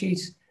spec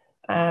sheet,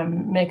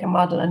 make a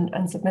model,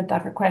 and submit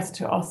that request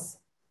to us.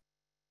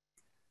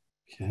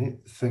 Okay,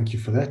 thank you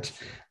for that.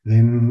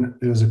 Then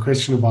there was a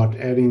question about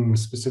adding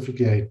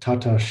specifically a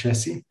Tata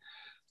chassis.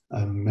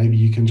 Maybe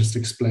you can just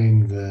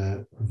explain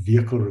the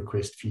vehicle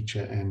request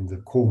feature and the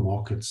core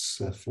markets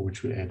for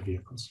which we add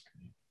vehicles.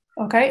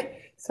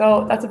 Okay,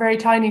 so that's a very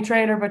tiny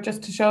trailer, but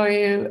just to show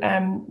you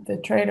the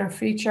trailer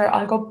feature,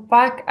 I'll go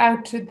back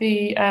out to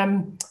the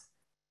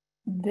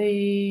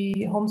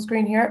home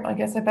screen here. I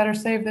guess I better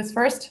save this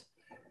first.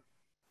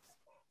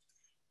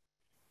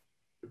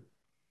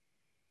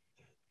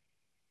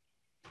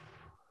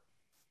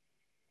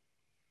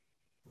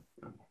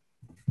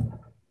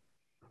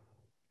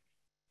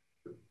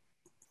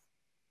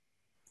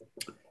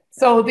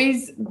 So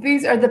these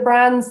are the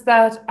brands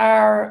that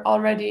are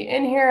already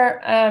in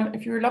here.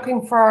 If you're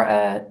looking for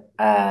a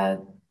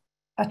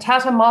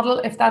Tata model,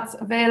 if that's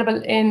available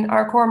in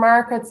our core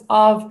markets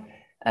of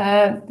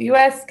the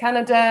US,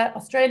 Canada,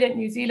 Australia,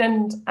 New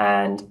Zealand,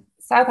 and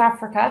South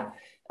Africa,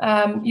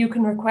 you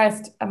can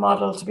request a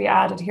model to be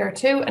added here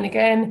too. And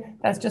again,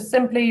 that's just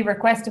simply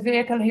request a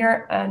vehicle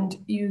here, and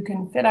you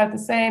can fill out the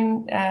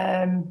same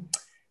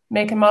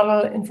make and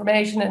model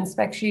information and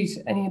spec sheet,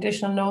 any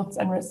additional notes,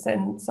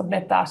 and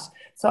submit that.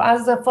 So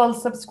as a full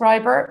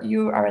subscriber,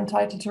 you are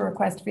entitled to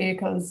request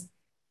vehicles,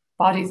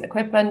 bodies,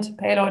 equipment,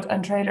 payload,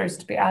 and trailers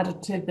to be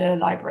added to the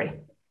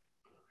library.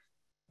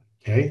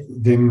 Okay,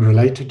 then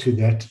related to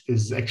that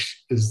is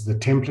the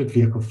template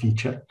vehicle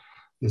feature.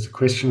 There's a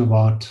question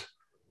about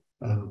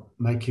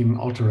making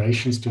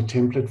alterations to a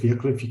template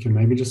vehicle. If you can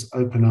maybe just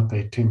open up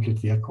a template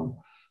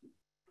vehicle,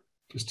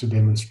 just to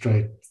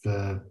demonstrate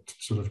the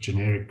sort of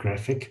generic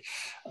graphic,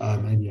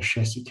 maybe a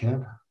chassis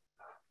cab.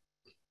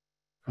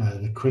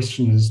 The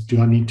question is,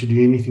 do I need to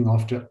do anything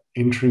after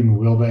entering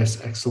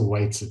wheelbase, axle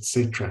weights,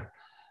 etc.?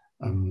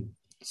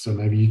 So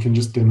maybe you can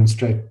just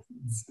demonstrate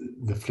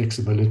the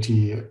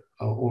flexibility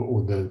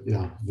or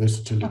the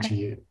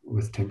versatility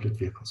with template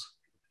vehicles.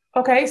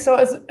 Okay, so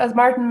as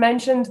Martin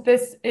mentioned,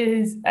 this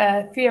is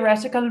a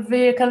theoretical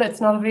vehicle.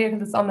 It's not a vehicle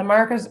that's on the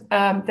market.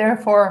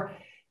 Therefore,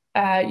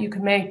 you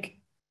can make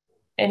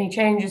any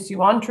changes you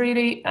want,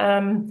 really.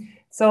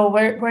 So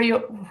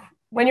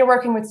when you're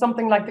working with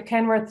something like the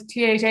Kenworth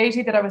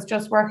T880 that I was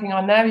just working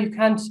on now, you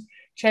can't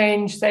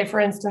change, say, for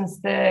instance,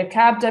 the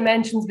cab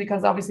dimensions,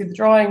 because obviously the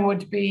drawing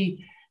would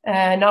be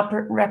not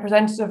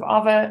representative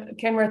of a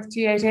Kenworth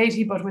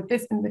T880. But with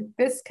this, in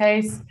this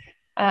case,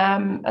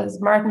 as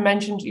Martin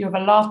mentioned, you have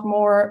a lot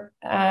more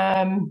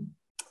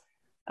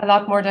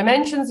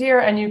dimensions here,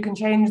 and you can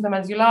change them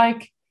as you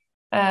like.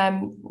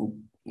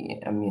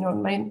 You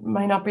know, it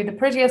might not be the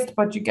prettiest,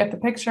 but you get the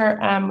picture.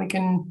 We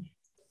can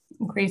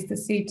increase the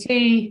CT.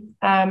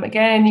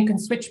 Again, you can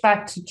switch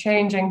back to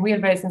changing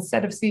wheelbase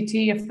instead of CT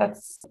if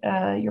that's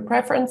your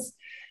preference.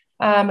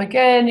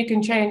 Again, you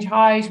can change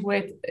height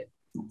with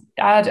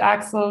add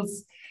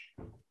axles.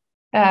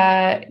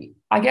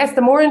 I guess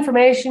the more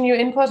information you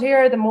input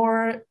here, the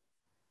more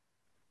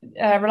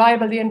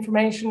reliable the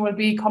information will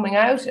be coming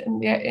out,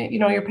 and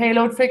your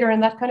payload figure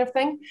and that kind of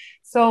thing.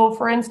 So,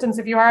 for instance,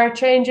 if you are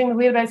changing the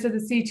wheelbase of the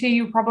CT,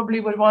 you probably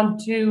would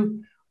want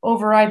to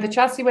override the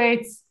chassis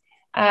weights.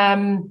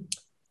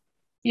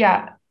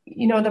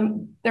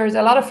 There's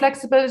a lot of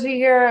flexibility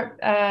here,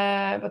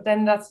 but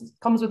then that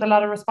comes with a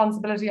lot of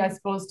responsibility, I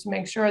suppose, to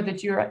make sure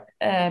that you're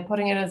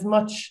putting in as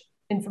much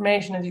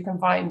information as you can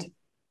find.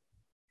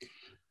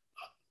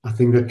 I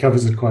think that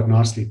covers it quite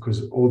nicely,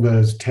 because all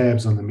those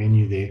tabs on the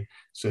menu there.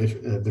 So if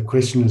the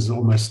question is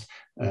almost,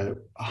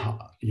 how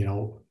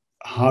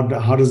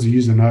does the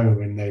user know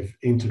when they've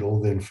entered all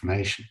the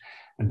information?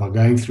 And by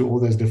going through all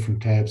those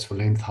different tabs for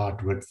length,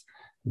 height, width,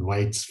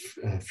 weights,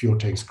 fuel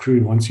tanks,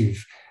 crew, once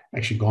you've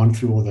actually gone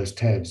through all those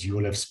tabs, you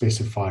will have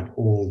specified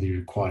all the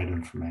required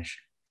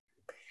information.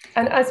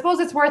 And I suppose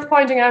it's worth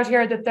pointing out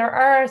here that there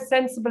are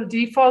sensible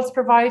defaults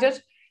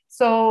provided.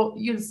 So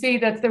you'll see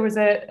that there was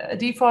a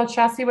default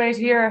chassis weight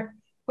here,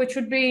 which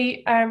would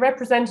be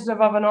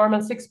representative of a normal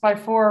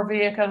 6x4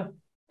 vehicle.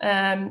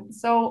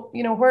 So,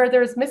 where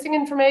there's missing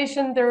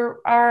information, there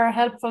are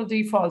helpful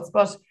defaults,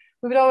 but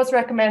we would always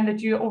recommend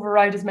that you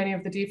override as many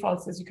of the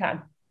defaults as you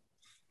can.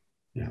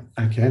 Yeah,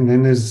 okay. And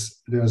then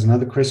there was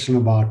another question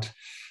about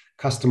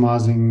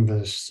customizing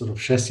the sort of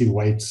chassis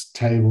weights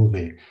table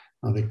there.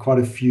 Now, there are quite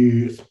a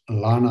few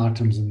line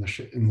items in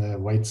the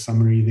weight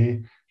summary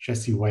there.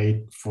 Chassis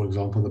weight, for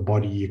example, the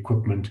body,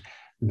 equipment.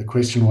 And the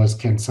question was,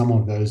 can some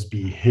of those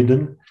be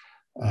hidden?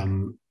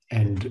 And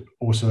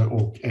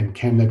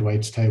can that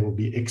weights table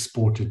be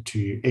exported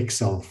to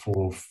Excel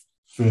for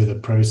further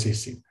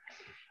processing?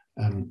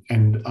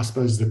 And I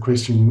suppose the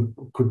question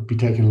could be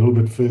taken a little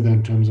bit further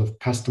in terms of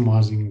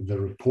customizing the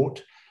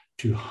report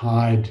to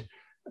hide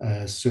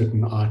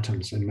certain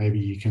items. And maybe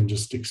you can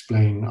just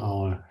explain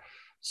our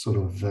sort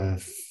of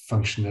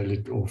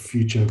functionality or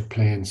future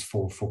plans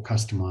for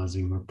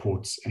customizing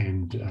reports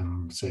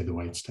and say the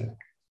weights table.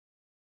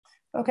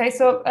 Okay,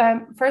 so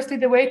firstly,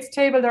 the weights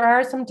table, there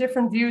are some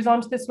different views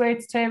onto this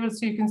weights table.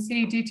 So you can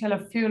see detail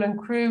of fuel and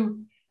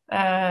crew,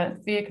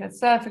 vehicle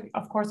itself.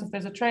 Of course, if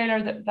there's a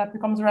trailer, that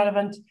becomes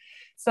relevant.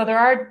 So there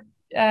are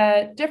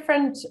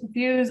different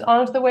views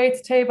onto the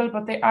weights table,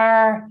 but they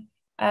are,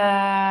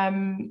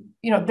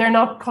 they're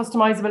not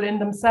customizable in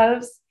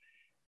themselves.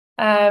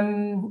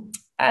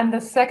 And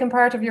the second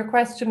part of your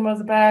question was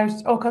about,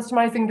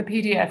 customizing the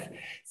PDF.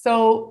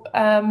 So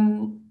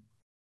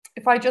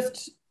if I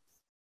just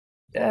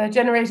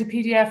generate a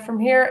PDF from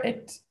here,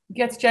 it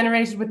gets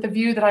generated with the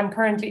view that I'm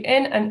currently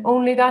in, and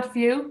only that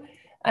view.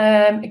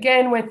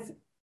 Again, with,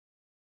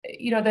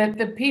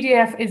 the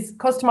PDF is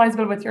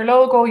customizable with your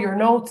logo, your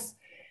notes,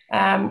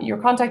 your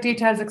contact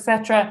details,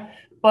 etc.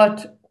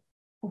 But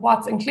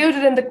what's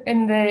included in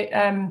the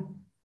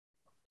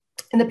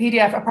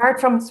PDF, apart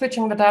from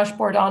switching the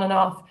dashboard on and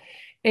off,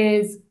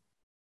 is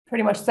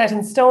pretty much set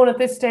in stone at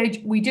this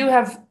stage. We do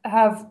have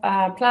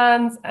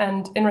plans,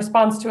 and in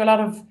response to a lot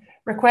of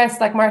requests,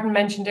 like Martin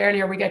mentioned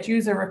earlier, we get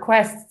user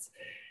requests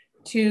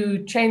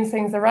to change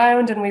things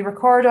around, and we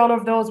record all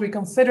of those. We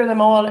consider them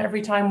all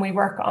every time we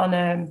work on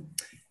a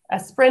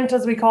sprint,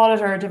 as we call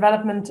it, or a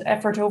development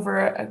effort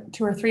over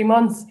 2 or 3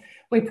 months.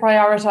 We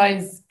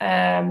prioritize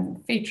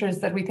features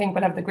that we think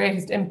will have the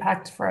greatest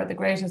impact for the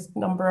greatest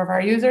number of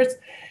our users.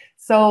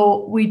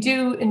 So we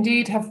do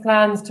indeed have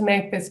plans to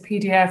make this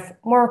PDF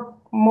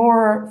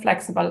more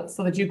flexible,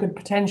 so that you could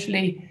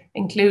potentially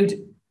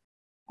include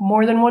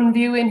more than one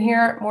view in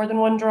here, more than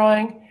one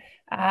drawing,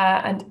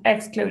 and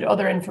exclude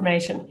other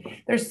information.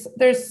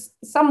 There's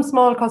some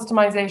small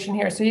customization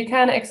here. So you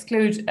can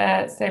exclude,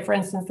 say, for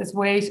instance, this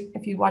weight.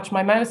 If you watch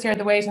my mouse here,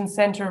 the weight and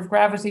center of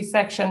gravity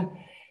section,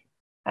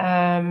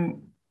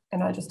 and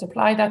I just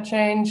apply that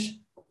change.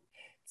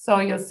 So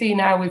you'll see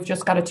now we've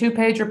just got a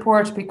 2-page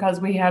report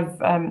because we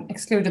have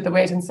excluded the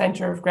weight and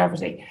center of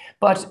gravity.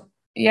 But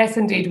yes,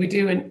 indeed, we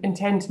do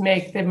intend to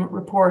make the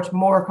report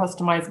more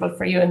customizable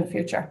for you in the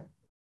future.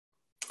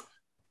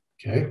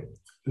 Okay.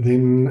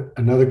 Then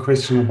another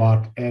question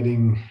about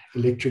adding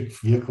electric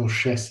vehicle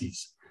chassis.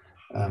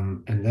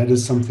 And that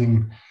is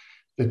something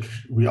that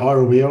we are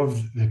aware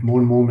of, that more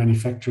and more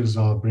manufacturers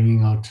are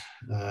bringing out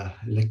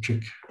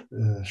electric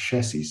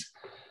chassis.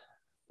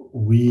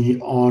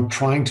 We are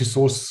trying to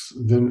source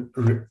the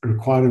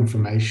required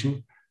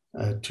information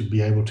to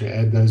be able to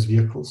add those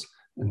vehicles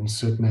in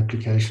certain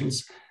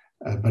applications,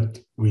 but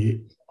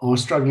we are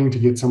struggling to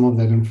get some of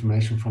that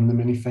information from the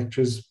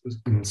manufacturers.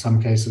 In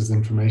some cases, the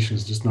information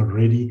is just not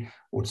ready,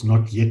 or it's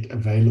not yet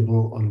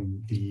available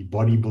on the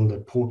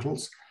bodybuilder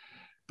portals.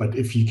 But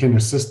if you can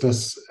assist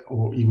us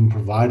or even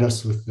provide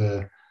us with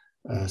the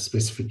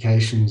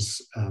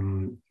specifications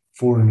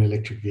for an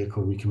electric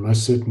vehicle, we can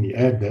most certainly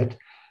add that.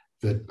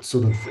 The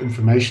sort of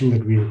information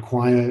that we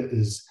require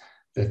is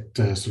that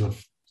sort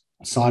of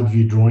side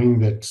view drawing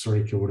that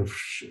Sorika would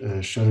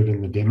have showed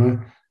in the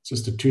demo. It's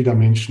just a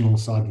 2-dimensional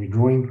side view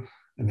drawing,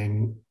 and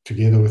then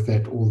together with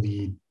that, all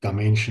the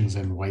dimensions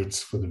and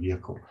weights for the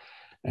vehicle.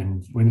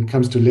 And when it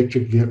comes to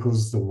electric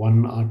vehicles, the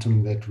one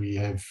item that we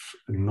have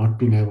not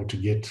been able to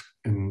get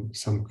in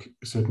some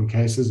certain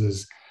cases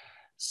is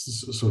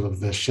sort of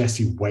the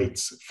chassis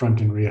weights,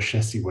 front and rear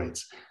chassis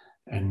weights.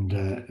 And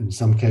in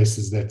some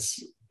cases, that's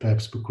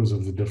perhaps because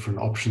of the different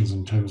options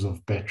in terms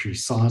of battery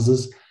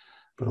sizes,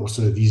 but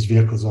also these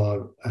vehicles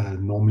are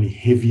normally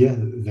heavier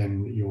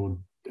than your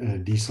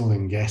diesel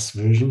and gas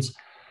versions.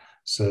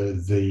 So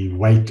the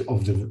weight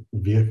of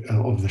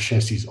the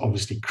chassis is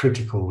obviously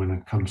critical when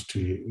it comes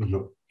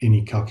to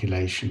any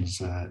calculations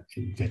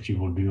that you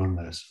will do on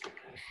those.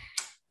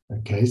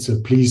 Okay, so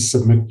please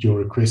submit your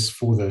requests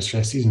for those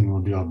chassis, and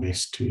we'll do our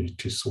best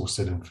to source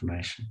that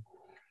information.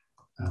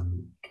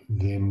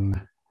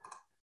 Then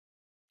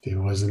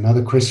there was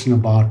another question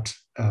about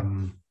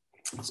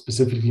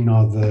specifically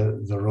now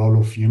the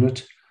roll-off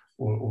unit,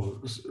 or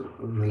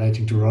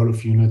relating to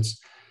roll-off units,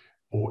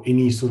 or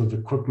any sort of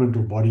equipment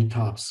or body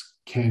types.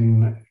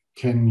 Can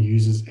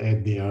users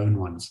add their own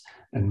ones?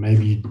 And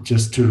maybe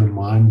just to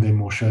remind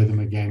them or show them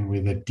again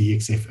where the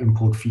DXF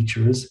import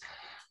feature is.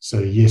 So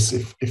yes,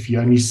 if you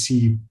only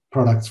see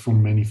products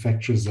from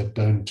manufacturers that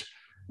don't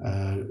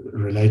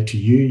relate to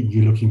you,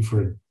 you're looking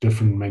for a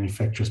different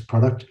manufacturer's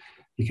product,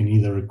 you can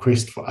either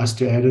request for us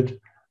to add it,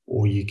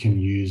 or you can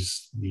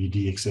use the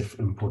DXF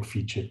import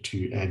feature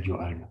to add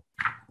your own.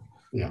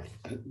 Yeah,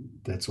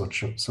 that's what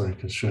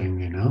Sorika is showing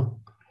there now.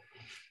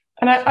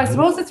 And I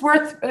suppose it's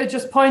worth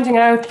just pointing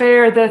out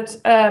there that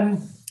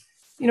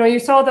you know, you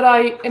saw that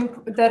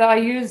I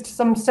used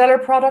some Stellar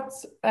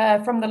products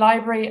from the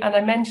library, and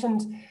I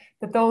mentioned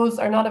that those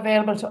are not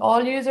available to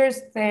all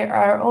users. They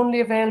are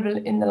only available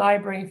in the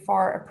library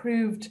for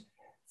approved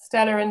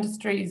Stellar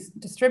Industries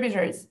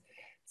distributors.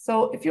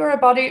 So if you're a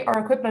body or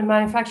equipment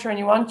manufacturer and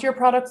you want your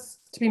products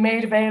to be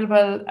made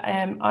available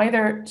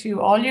either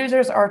to all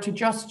users or to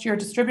just your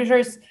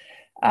distributors,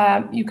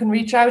 you can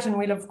reach out and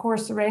we'll of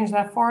course arrange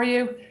that for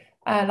you.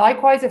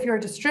 Likewise, if you're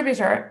a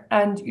distributor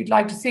and you'd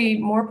like to see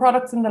more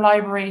products in the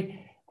library,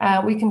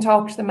 we can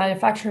talk to the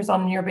manufacturers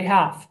on your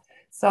behalf.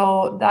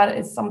 So that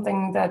is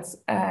something that's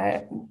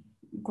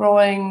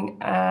growing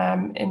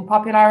in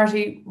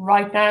popularity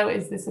right now,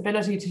 is this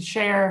ability to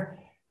share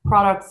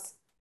products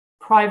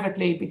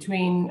privately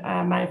between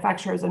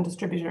manufacturers and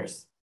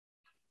distributors.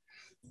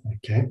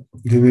 Okay,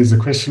 then there's a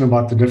question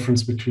about the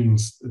difference between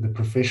the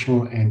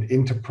professional and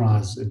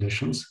enterprise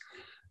editions,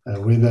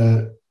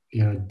 whether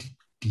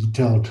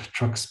detailed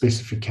truck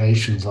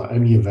specifications are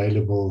only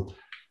available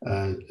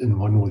in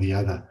one or the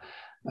other.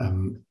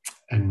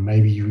 And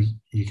maybe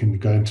you can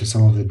go into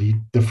some of the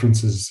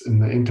differences in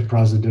the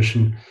enterprise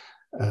edition,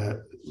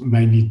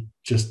 mainly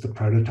just the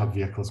prototype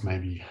vehicles.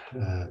 Maybe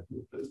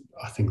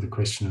I think the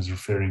question is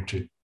referring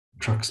to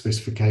truck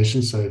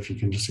specifications. So if you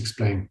can just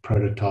explain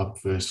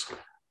prototype versus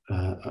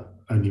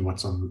only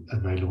what's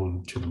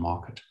available to the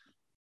market.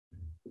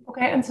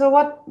 Okay, and so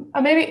what?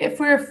 Maybe if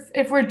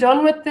we're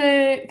done with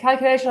the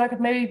calculation, I could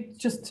maybe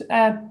just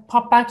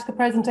pop back to the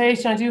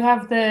presentation. I do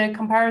have the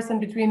comparison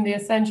between the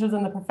essentials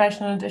and the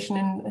professional edition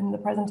in the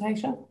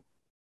presentation.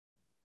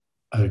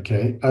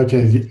 Okay.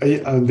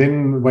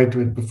 Then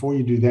wait. Before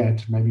you do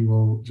that, maybe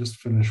we'll just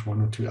finish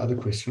one or two other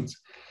questions.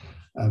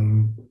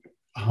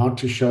 How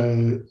to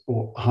show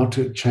or how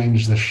to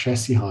change the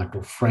chassis height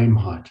or frame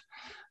height.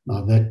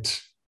 Now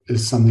that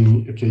is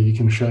something. Okay, you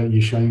can show.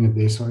 You're showing it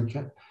there,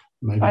 Sorika.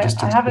 Maybe just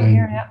to explain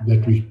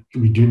that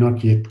we do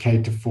not yet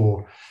cater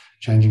for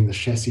changing the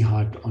chassis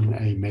height on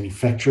a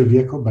manufacturer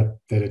vehicle, but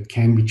that it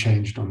can be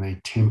changed on a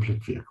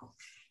template vehicle.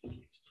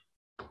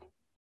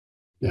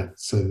 Yeah,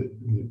 so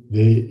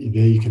there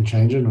you can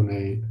change it on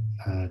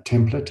a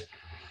template.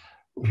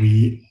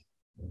 We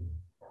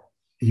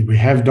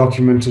have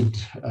documented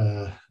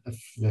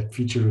that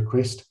feature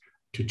request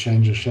to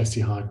change the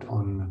chassis height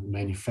on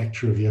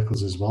manufacturer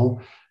vehicles as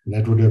well. And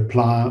that would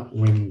apply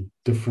when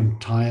different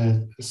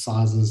tire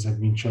sizes have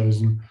been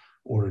chosen,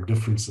 or a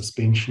different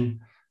suspension,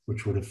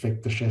 which would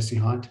affect the chassis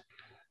height.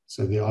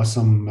 So there are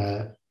some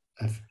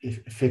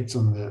effects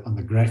on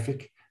the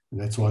graphic,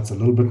 and that's why it's a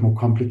little bit more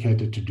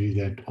complicated to do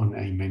that on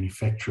a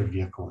manufacturer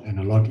vehicle, and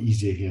a lot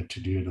easier here to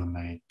do it on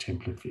a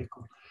template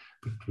vehicle.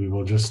 But we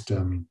will just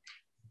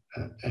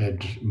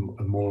add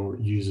more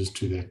users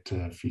to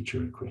that feature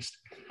request.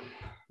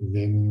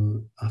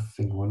 Then I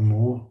think one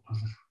more.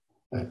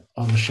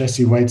 Are the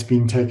chassis weights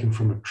being taken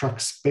from a truck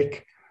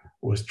spec,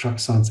 or is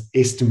TruckScience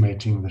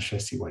estimating the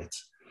chassis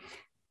weights?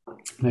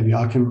 Maybe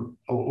I can,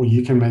 or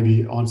you can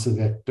maybe answer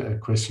that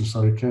question,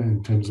 Sorika,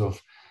 in terms of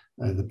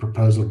the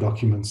proposal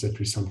documents that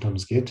we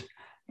sometimes get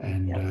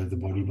and the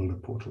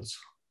bodybuilder portals.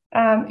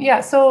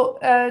 So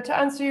to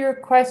answer your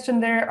question,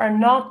 they are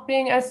not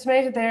being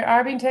estimated. They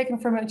are being taken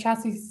from a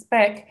chassis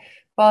spec,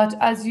 but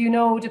as you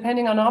know,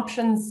 depending on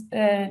options,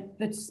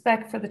 the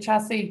spec for the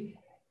chassis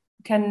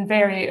can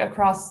vary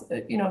across,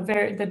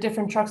 the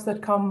different trucks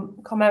that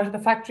come out of the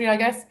factory, I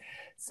guess.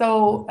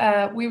 So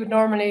we would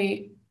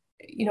normally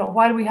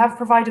while we have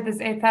provided this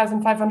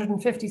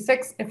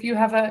 8,556, if you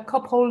have a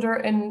cup holder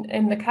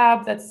in the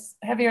cab that's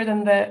heavier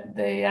than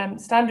the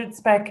standard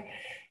spec,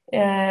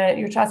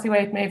 your chassis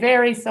weight may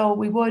vary. So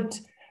we would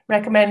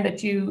recommend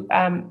that you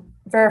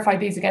verify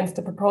these against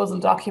a proposal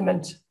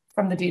document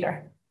from the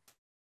dealer.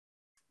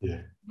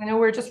 Yeah. I know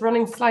we're just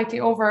running slightly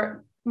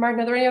over.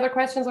 Martin, are there any other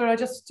questions, or will I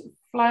just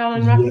fly on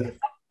and wrap this up?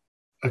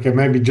 Okay,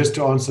 maybe just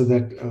to answer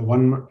that,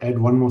 add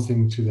one more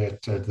thing to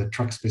that, the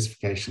truck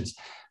specifications.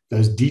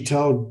 Those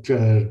detailed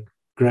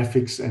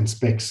graphics and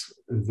specs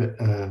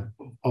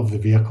of the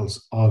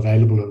vehicles are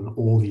available in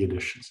all the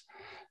editions.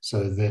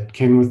 So that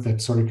Kenworth that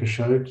Sorika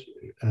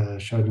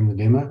showed in the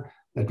demo,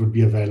 that would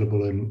be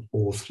available in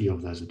all 3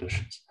 of those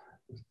editions.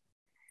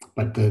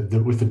 But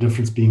with the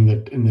difference being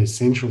that in the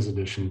Essentials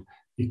edition,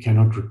 you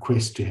cannot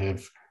request to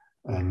have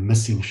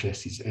missing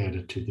chassis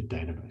added to the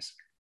database.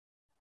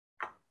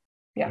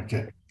 Yeah.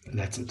 Okay,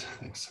 that's it.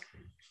 Thanks.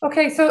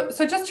 Okay, so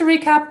just to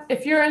recap,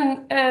 if you're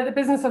in the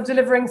business of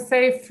delivering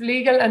safe,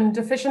 legal and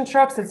efficient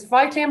trucks, it's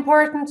vitally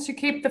important to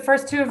keep the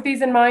first 2 of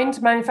these in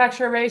mind: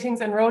 manufacturer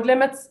ratings and road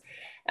limits.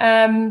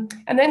 And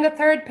then the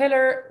third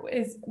pillar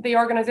is the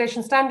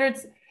organization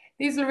standards.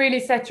 These will really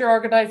set your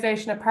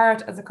organization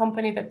apart as a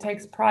company that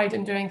takes pride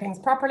in doing things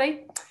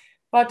properly.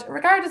 But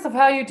regardless of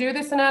how you do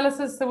this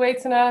analysis, the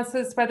weights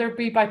analysis, whether it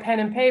be by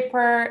pen and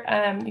paper,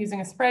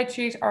 using a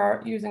spreadsheet,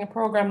 or using a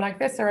program like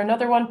this or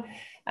another one,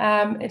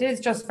 it is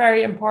just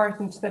very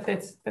important that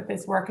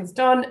this work is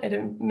done.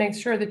 It makes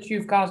sure that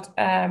you've got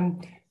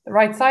the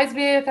right size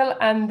vehicle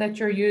and that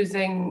you're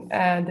using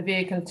the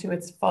vehicle to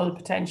its full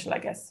potential, I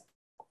guess.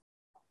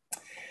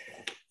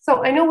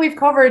 So I know we've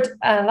covered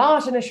a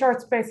lot in a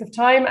short space of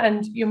time,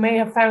 and you may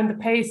have found the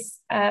pace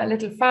a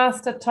little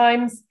fast at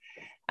times.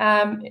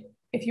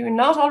 If you're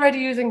not already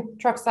using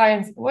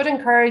TruckScience, I would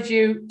encourage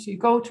you to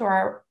go to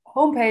our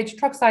homepage,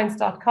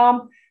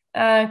 truckscience.com,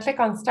 click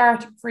on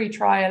Start Free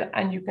Trial,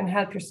 and you can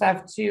help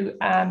yourself to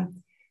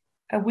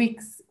a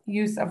week's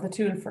use of the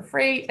tool for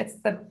free. It's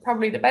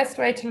probably the best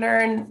way to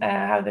learn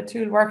how the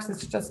tool works, is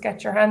to just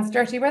get your hands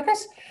dirty with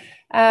it.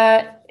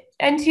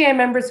 NTA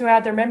members who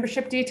add their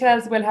membership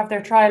details will have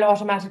their trial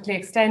automatically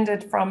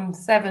extended from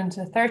 7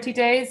 to 30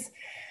 days.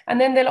 And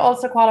then they'll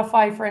also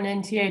qualify for an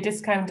NTA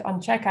discount on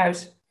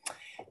checkout.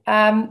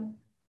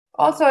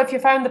 Also, if you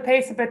found the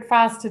pace a bit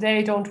fast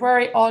today, don't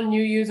worry. All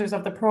new users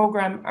of the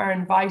program are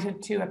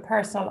invited to a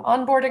personal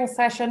onboarding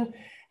session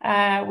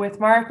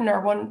with Martin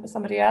or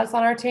somebody else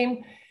on our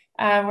team,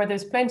 where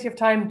there's plenty of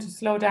time to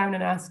slow down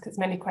and ask as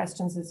many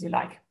questions as you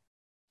like.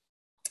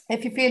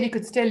 If you feel you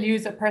could still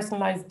use a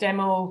personalized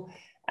demo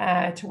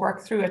to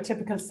work through a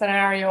typical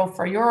scenario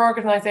for your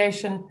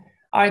organization,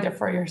 either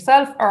for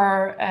yourself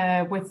or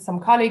with some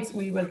colleagues,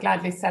 we will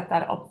gladly set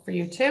that up for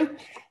you too.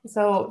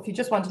 So if you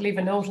just want to leave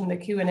a note in the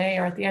Q&A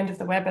or at the end of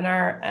the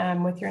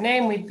webinar with your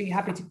name, we'd be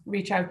happy to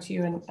reach out to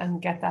you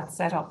and get that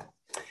set up.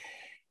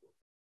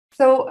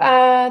 So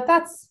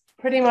that's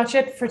pretty much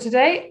it for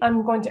today.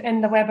 I'm going to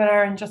end the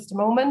webinar in just a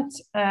moment.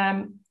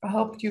 I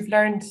hope you've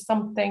learned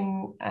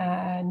something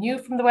new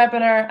from the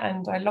webinar,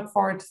 and I look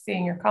forward to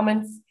seeing your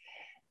comments.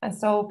 And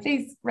so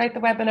please rate the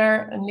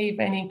webinar and leave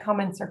any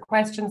comments or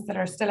questions that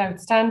are still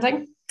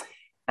outstanding.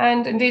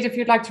 And indeed, if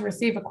you'd like to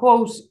receive a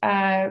quote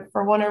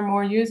for 1 or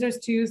more users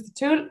to use the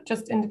tool,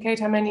 just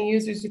indicate how many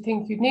users you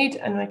think you'd need,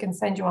 and I can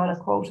send you on a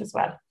quote as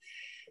well.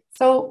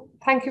 So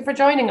thank you for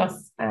joining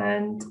us,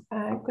 and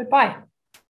goodbye.